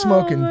 80s. We're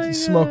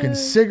smoking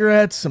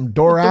cigarettes, some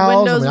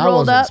Dorals. I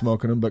wasn't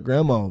smoking them, but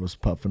grandma was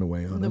puffing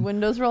away on them. The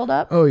windows rolled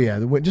up? Oh,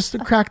 yeah. Just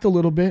cracked a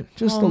little bit.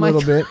 Just a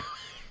little bit.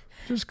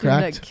 Just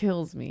cracked. That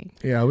kills me.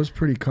 Yeah, it was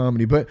pretty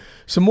comedy. But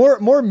some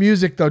more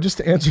music, though, just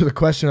to answer the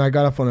question. I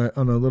got off on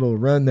a little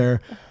run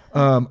there.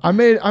 I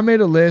made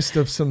a list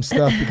of some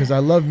stuff because I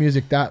love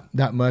music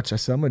that much. I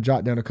said I'm gonna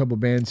jot down a couple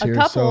bands here.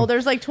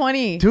 There's like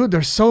 20. Dude,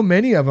 there's so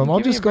many of them. I'll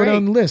just go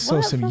down the list.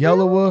 So some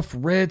Yelawolf,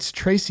 Ritz,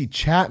 Tracy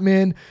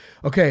Chapman.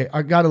 Okay,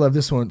 I gotta love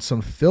this one.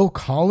 Some Phil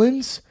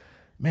Collins.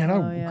 Man,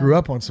 I yeah. grew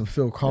up on some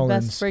Phil The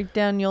Collins. best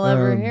breakdown you'll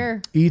ever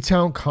hear.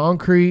 E-Town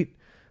Concrete,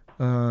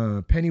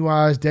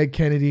 Pennywise, Dead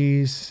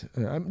Kennedys.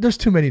 There's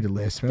too many to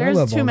list, man. There's I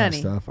love too all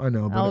many. that stuff. I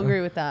know, but I'll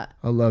agree with that.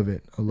 I love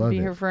it. I love Be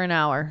it. here for an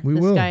hour. We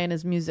this will. guy and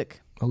his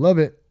music. I love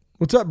it.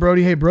 What's up,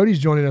 Brody? Hey, Brody's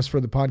joining us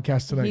for the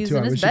podcast tonight He's too.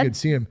 in I his wish bed. you could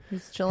see him.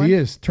 He's chilling. He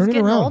is. Turn He's it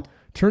getting around. old.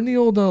 Turn the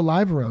old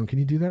live around. Can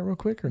you do that real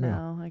quick or no?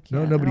 No, I can't. No,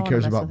 I nobody don't wanna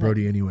cares mess about with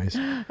Brody anyways.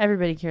 it.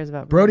 Everybody cares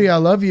about Brody, I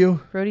love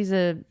you. Brody's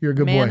a You're a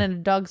good man boy. in a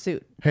dog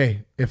suit.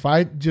 Hey, if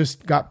I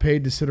just got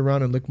paid to sit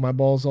around and lick my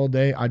balls all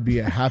day, I'd be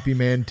a happy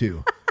man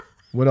too.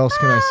 What else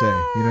can I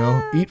say? You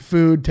know, eat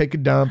food, take a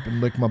dump, and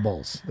lick my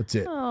balls. That's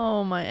it.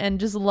 Oh my! And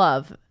just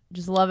love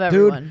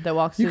everyone that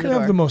walks through You the can door.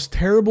 have the most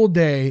terrible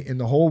day in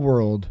the whole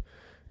world,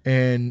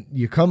 and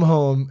you come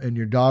home and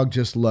your dog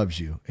just loves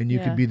you, and you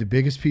Yeah. could be the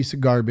biggest piece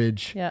of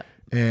garbage. Yep.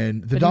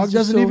 And the But dog he's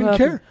just doesn't so even happy.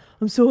 care.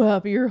 I'm so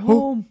happy you're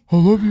home. I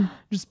love you.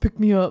 Just pick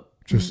me up.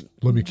 Just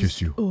let me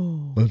kiss you.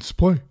 Let's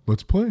play.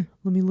 Let's play.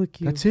 Let me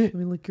lick you. That's it. Let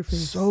me lick your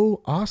face.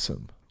 So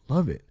awesome.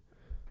 Love it.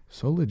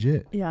 So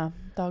legit. Yeah,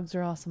 dogs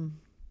are awesome.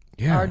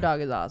 Yeah. Our dog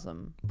is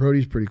awesome.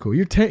 Brody's pretty cool.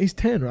 You're 10. He's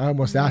 10. I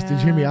almost asked. Did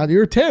you hear me Yeah. out?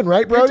 You're 10,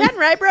 right, Brody? You're 10,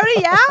 right, Brody?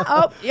 Yeah.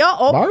 Oh, yeah.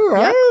 Oh,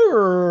 yeah.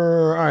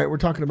 All right, we're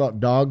talking about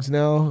dogs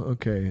now.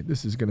 Okay,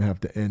 this is going to have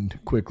to end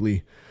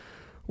quickly.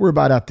 We're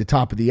about at the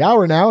top of the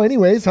hour now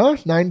anyways, huh?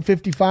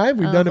 9:55.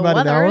 We've done about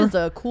an hour. The weather is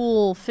a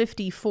cool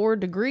 54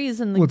 degrees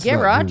in the Well, it's not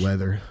garage. new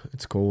weather.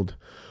 It's cold.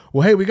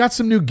 Well, hey, we got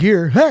some new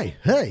gear.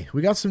 Hey,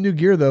 we got some new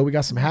gear, though. We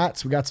got some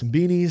hats. We got some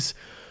beanies.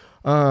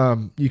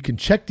 You can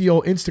check the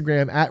old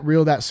Instagram at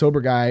Real That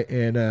Sober Guy,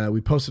 and we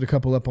posted a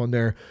couple up on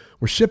there.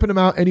 We're shipping them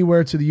out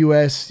anywhere to the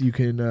U.S. You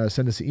can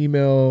send us an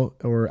email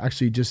or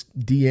actually just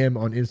DM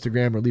on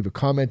Instagram or leave a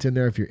comment in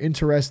there if you're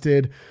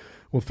interested.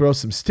 We'll throw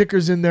some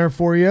stickers in there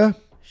for you.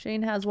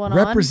 Shane has one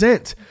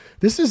Represent.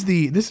 This is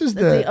the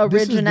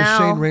original.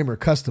 Shane Raymer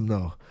custom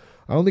though.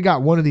 I only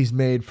got one of these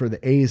made for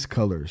the A's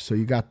colors. So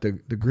you got the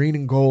green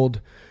and gold,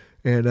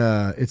 and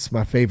it's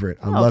my favorite.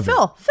 I love it.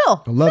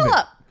 Phil. I love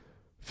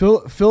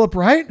it. Philip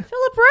Wright?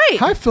 Philip Wright.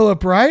 Hi,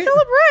 Philip Wright.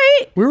 Philip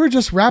Wright. We were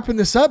just wrapping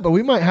this up, but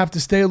we might have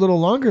to stay a little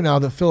longer now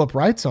that Philip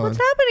Wright's on. What's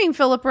happening,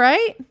 Philip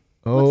Wright?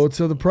 Oh,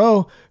 to the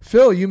pro.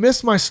 Phil, you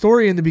missed my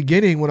story in the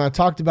beginning when I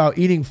talked about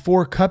eating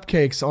 4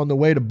 cupcakes on the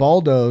way to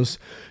Baldo's.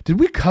 Did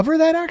we cover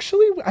that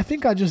actually? I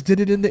think I just did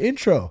it in the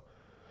intro.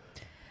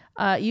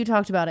 You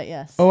talked about it,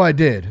 yes. Oh, I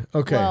did.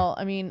 Okay. Well,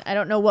 I mean, I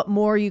don't know what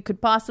more you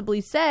could possibly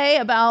say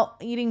about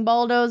eating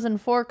Baldo's and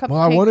 4 cupcakes. Well,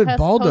 I wanted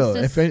Baldo.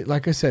 Hostess.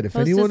 Like I said, if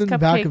Hostess anyone in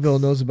cupcakes. Vacaville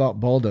knows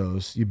about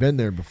Baldo's, you've been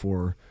there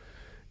before.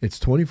 It's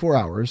 24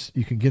 hours.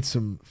 You can get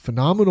some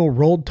phenomenal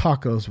rolled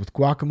tacos with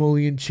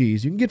guacamole and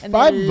cheese. You can get And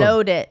 5 they of them.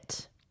 load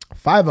it.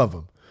 5 of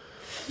them.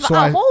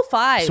 A whole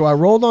 5. So I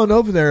rolled on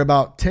over there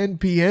about 10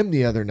 p.m.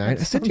 the other night.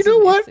 I said, you sounds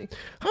know what? amazing.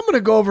 I'm going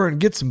to go over and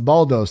get some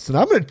Baldo's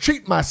tonight. I'm going to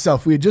treat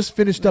myself. We had just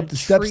finished up the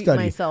step treat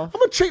study. myself. I'm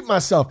going to treat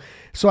myself.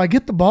 So I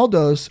get the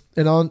Baldo's,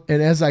 and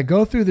as I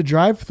go through the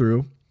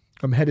drive-thru,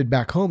 I'm headed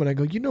back home, and I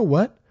go, you know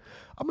what?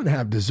 I'm going to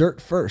have dessert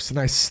first. And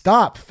I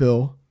stop,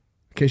 Phil.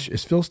 Okay,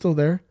 is Phil still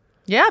there?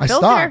 Yeah, I Phil's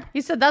stopped. here.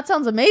 He said, that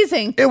sounds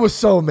amazing. It was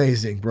so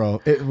amazing,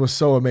 bro. It was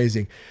so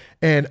amazing.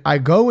 And I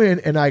go in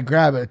and I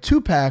grab a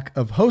 2-pack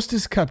of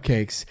Hostess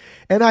cupcakes,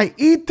 and I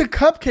eat the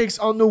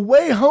cupcakes on the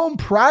way home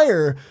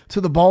prior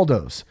to the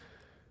Baldo's,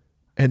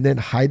 and then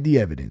hide the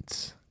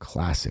evidence.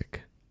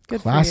 Classic. Good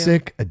for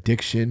Classic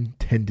addiction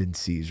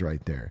tendencies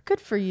right there.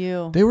 Good for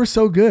you. They were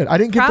so good. I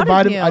didn't get the Proud of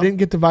vitamin. you. I didn't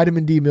get the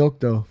vitamin D milk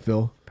though,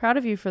 Phil. Proud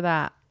of you for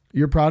that.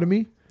 You're proud of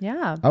me?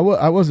 Yeah. I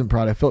wasn't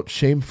proud. I felt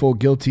shameful,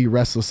 guilty,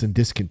 restless, and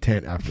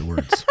discontent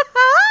afterwards.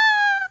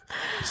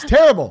 It's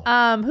terrible. Who's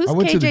I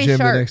went KJ to the gym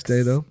Sharks? the next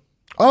day though.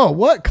 Oh,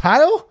 what?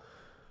 Kyle?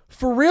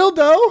 For real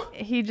though?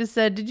 He just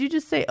said, did you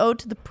just say oh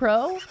to the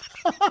pro?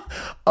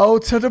 Oh,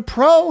 to the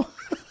pro.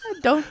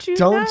 Don't you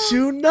Don't know?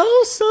 you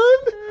know, son?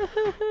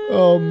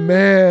 Oh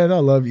man, I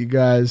love you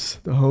guys,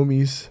 the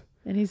homies.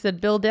 And he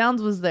said Bill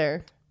Downs was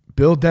there.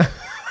 Bill down.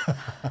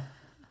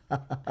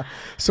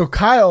 So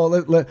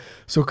Kyle,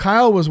 so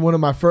Kyle was one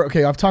of my first.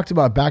 Okay, I've talked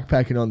about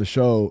backpacking on the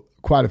show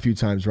quite a few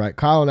times, right?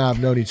 Kyle and I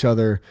have known each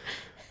other,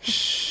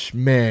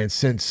 man,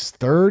 since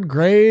 3rd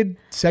grade,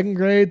 2nd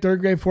grade, 3rd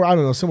grade, 4th. I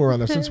don't know, somewhere around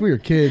there. Since we were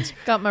kids.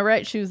 Got my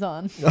right shoes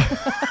on. Woo!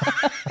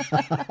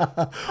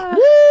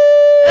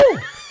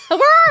 Where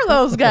are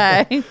those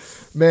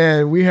guys?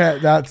 Man, we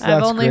had that's.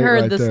 I've only great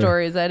heard right the there.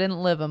 stories. I didn't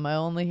live them. I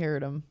only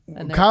heard them.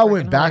 And Kyle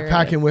went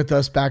backpacking with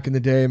us back in the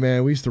day,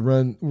 man. We used to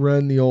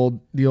run the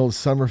old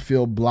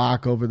Summerfield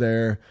block over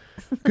there.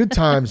 Good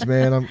times,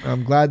 man.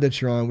 I'm glad that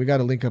you're on. We got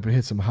to link up and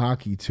hit some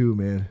hockey too,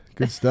 man.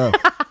 Good stuff.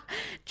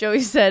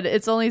 Joey said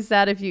it's only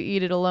sad if you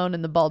eat it alone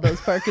in the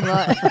Baldo's parking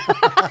lot.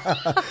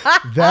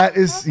 That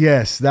is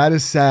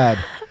sad.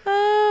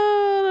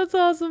 Oh, that's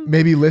awesome.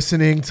 Maybe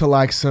listening to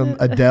like some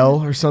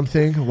Adele or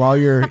something while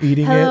you're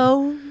eating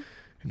Hello. it.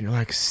 and you're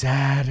like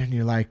sad, and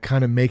you're like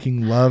kind of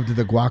making love to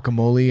the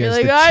guacamole You're as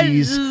like, the "I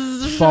cheese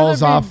just falls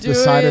shouldn't be off the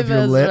side of your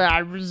doing lip. this.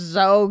 I'm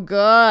so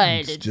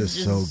good. It's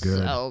just so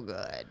good. So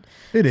good.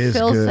 It is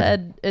Phil good.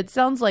 said it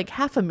sounds like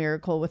half a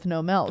miracle with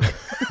no milk.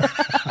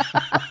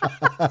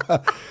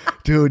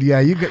 Dude, yeah,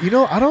 you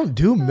know, I don't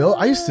do milk.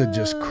 I used to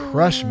just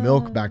crush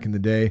milk back in the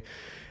day.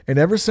 And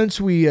ever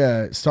since we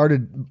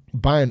started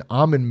buying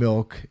almond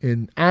milk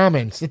in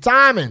almonds, it's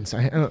almonds.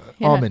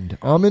 Almond.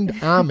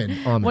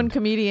 One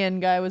comedian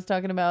guy was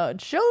talking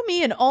about, show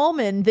me an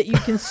almond that you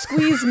can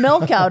squeeze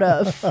milk out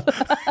of.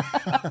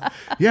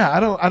 Yeah, I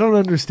don't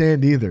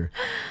understand either.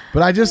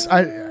 But I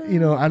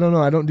don't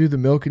know. I don't do the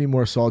milk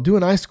anymore. So I'll do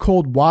an ice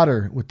cold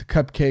water with the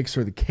cupcakes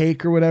or the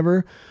cake or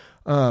whatever.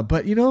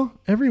 But you know,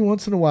 every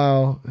once in a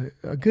while,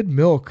 a good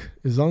milk,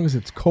 as long as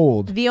it's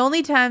cold. The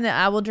only time that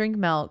I will drink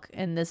milk,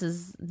 and this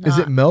is not, Is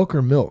it milk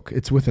or milk?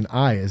 It's with an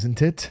I,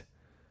 isn't it?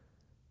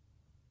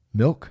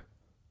 Milk?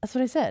 That's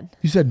what I said.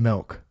 You said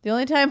milk. The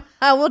only time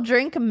I will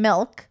drink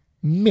milk.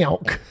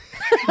 Milk.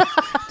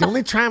 The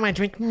only time I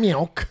drink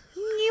milk.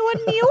 You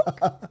want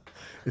milk?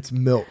 It's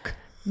milk.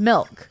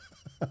 Milk.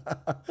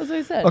 That's what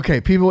I said. Okay,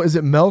 people, is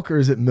it milk or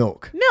is it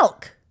milk?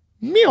 Milk.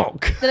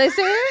 Milk. Did I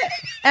say it?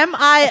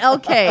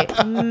 M-I-L-K.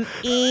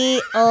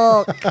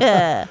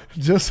 Milk.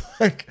 Just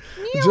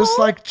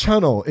like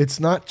channel. It's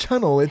not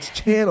channel, it's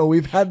channel.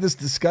 We've had this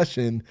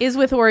discussion. Is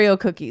with Oreo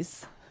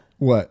cookies.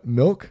 What?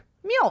 Milk?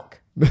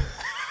 Milk.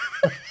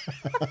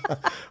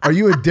 Are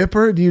you a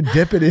dipper? Do you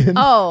dip it in?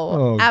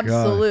 Oh, God.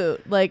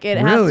 absolute. Like it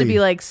has to Really? be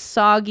like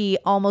soggy,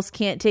 almost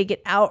can't take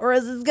it out or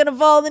else it's going to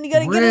fall. Then you got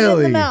to get it in the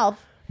Really? mouth.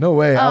 No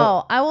way.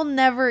 Oh, I will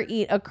never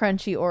eat a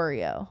crunchy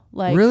Oreo.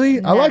 Like Really?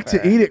 I like to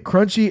never. eat it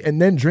crunchy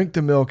and then drink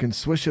the milk and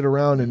swish it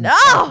around and No!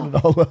 soften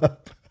it all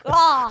up.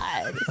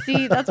 God.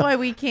 See, that's why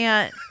we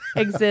can't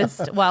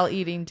exist while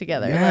eating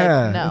together.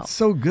 Yeah, Like, no. it's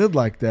so good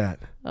like that.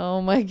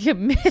 Oh my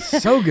goodness.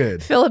 So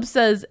good. Philip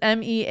says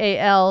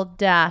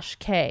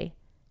MEAL-K.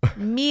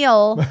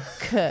 Milk.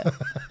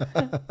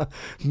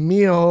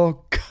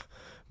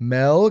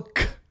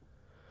 Milk.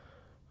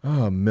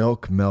 Oh,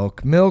 milk.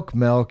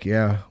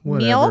 Yeah,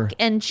 whatever. Milk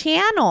and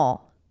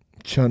channel.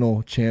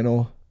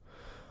 Channel.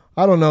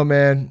 I don't know,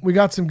 man. We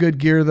got some good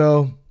gear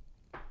though.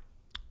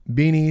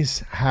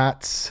 Beanies,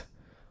 hats,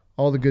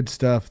 all the good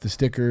stuff. The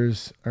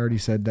stickers. I already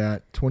said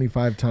that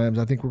 25 times.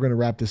 I think we're gonna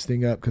wrap this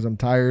thing up because I'm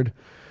tired.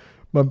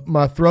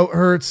 My throat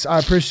hurts. I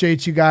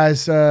appreciate you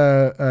guys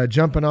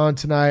jumping on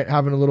tonight,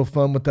 having a little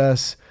fun with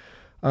us.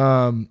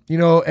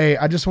 Hey,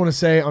 I just want to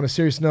say on a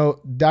serious note,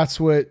 that's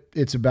what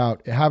it's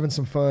about. Having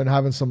some fun,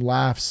 having some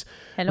laughs.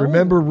 Hello.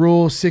 Remember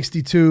rule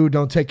 62,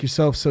 don't take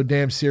yourself so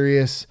damn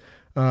serious.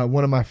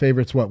 One of my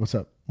favorites. What's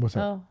up?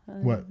 Oh,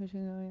 What? we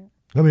should go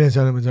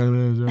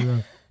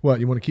here.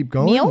 What, you want to keep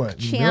going? Milk What?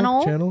 channel?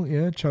 Milk channel?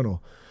 Yeah,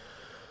 channel.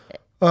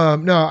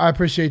 No, I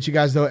appreciate you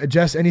guys though.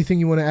 Jess, anything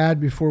you want to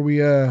add before we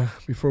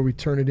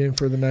turn it in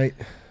for the night?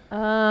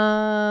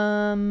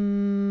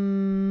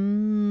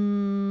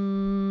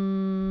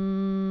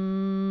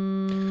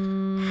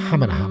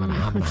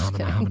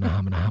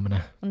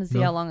 I'm gonna see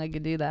how long I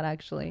could do that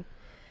actually.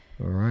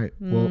 All right.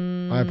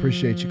 Well, I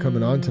appreciate you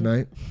coming on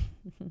tonight.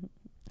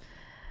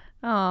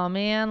 Oh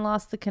man,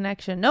 lost the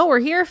connection. No, we're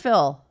here,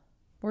 Phil.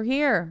 We're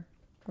here.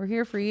 We're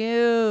here for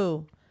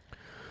you.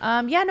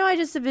 I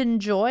just have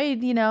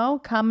enjoyed,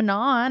 coming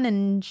on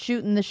and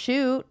shooting the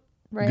shoot.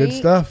 Right. Good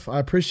stuff. I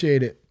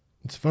appreciate it.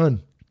 It's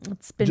fun.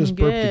 It's been Just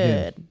burped good.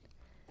 again.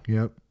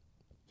 Yep.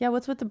 Yeah,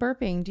 what's with the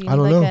burping? Do you I need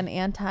don't like know.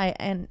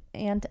 an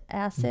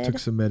antacid? Took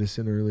some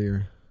medicine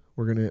earlier.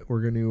 We're gonna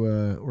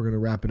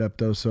wrap it up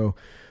though. So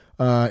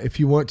if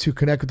you want to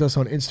connect with us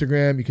on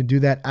Instagram, you can do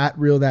that at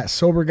Real That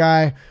Sober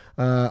Guy.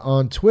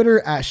 On Twitter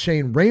at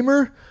Shane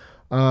Raymer.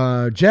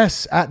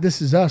 Jess at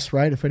This Is Us,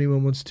 right? If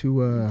anyone wants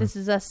to This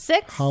is us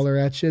 6. holler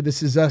at you.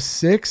 This is us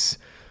 6.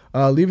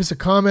 Leave us a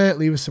comment,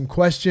 leave us some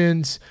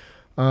questions.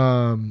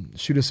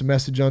 Shoot us a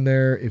message on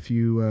there. If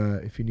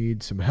you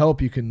need some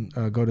help, you can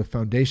go to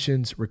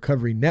Foundations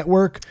Recovery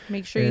Network.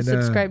 Make sure you And,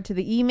 subscribe to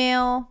the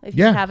email if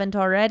yeah. you haven't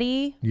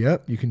already.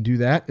 Yep, you can do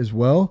that as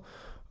well.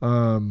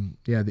 The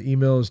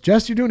emails.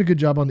 Jess, you're doing a good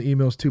job on the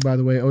emails too, by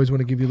the way. I always want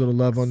to give you a little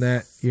love on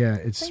that. Yeah,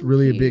 it's Thank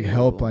really a big you.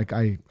 help. Like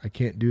I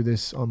can't do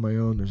this on my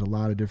own. There's a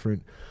lot of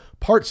different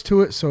parts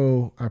to it,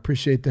 so I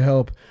appreciate the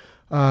help.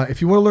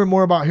 If you want to learn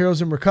more about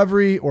Heroes in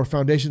Recovery or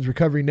Foundations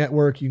Recovery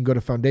Network, you can go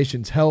to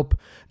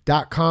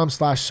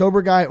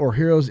foundationshelp.com/soberguy or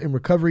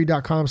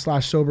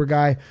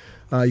heroesinrecovery.com/soberguy.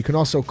 You can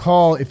also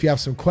call if you have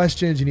some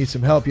questions, you need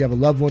some help, you have a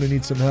loved one who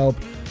needs some help.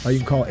 You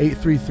can call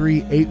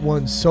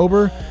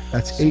 833-81-SOBER.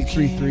 That's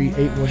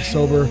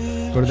 833-81-SOBER.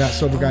 Go to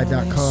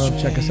thatsoberguy.com.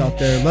 Check us out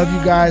there. Love you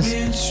guys.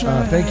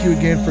 Thank you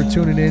again for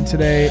tuning in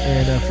today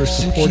and for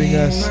supporting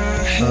us.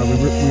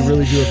 We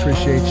really do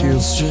appreciate you.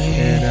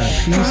 And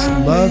peace,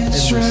 love,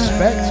 and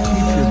respect.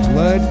 Keep your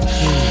blood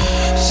clean.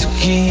 So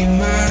keep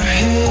my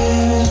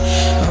head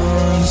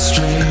on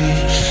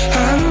straight.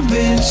 I've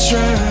been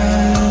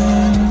trying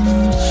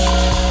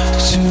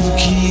to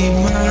keep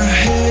my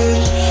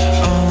head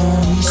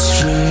on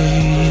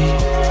straight.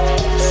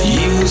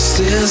 You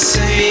still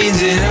say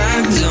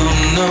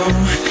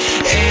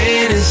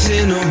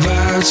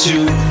about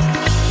you.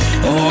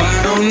 Oh,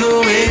 I don't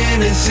know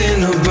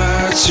anything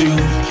about you,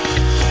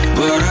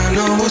 but I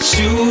know what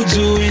you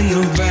do in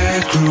the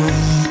back room.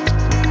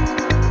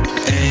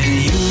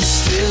 And you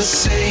still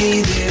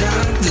say that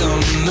I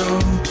don't know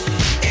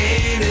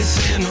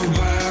anything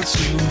about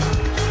you.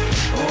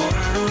 Oh,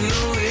 I don't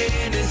know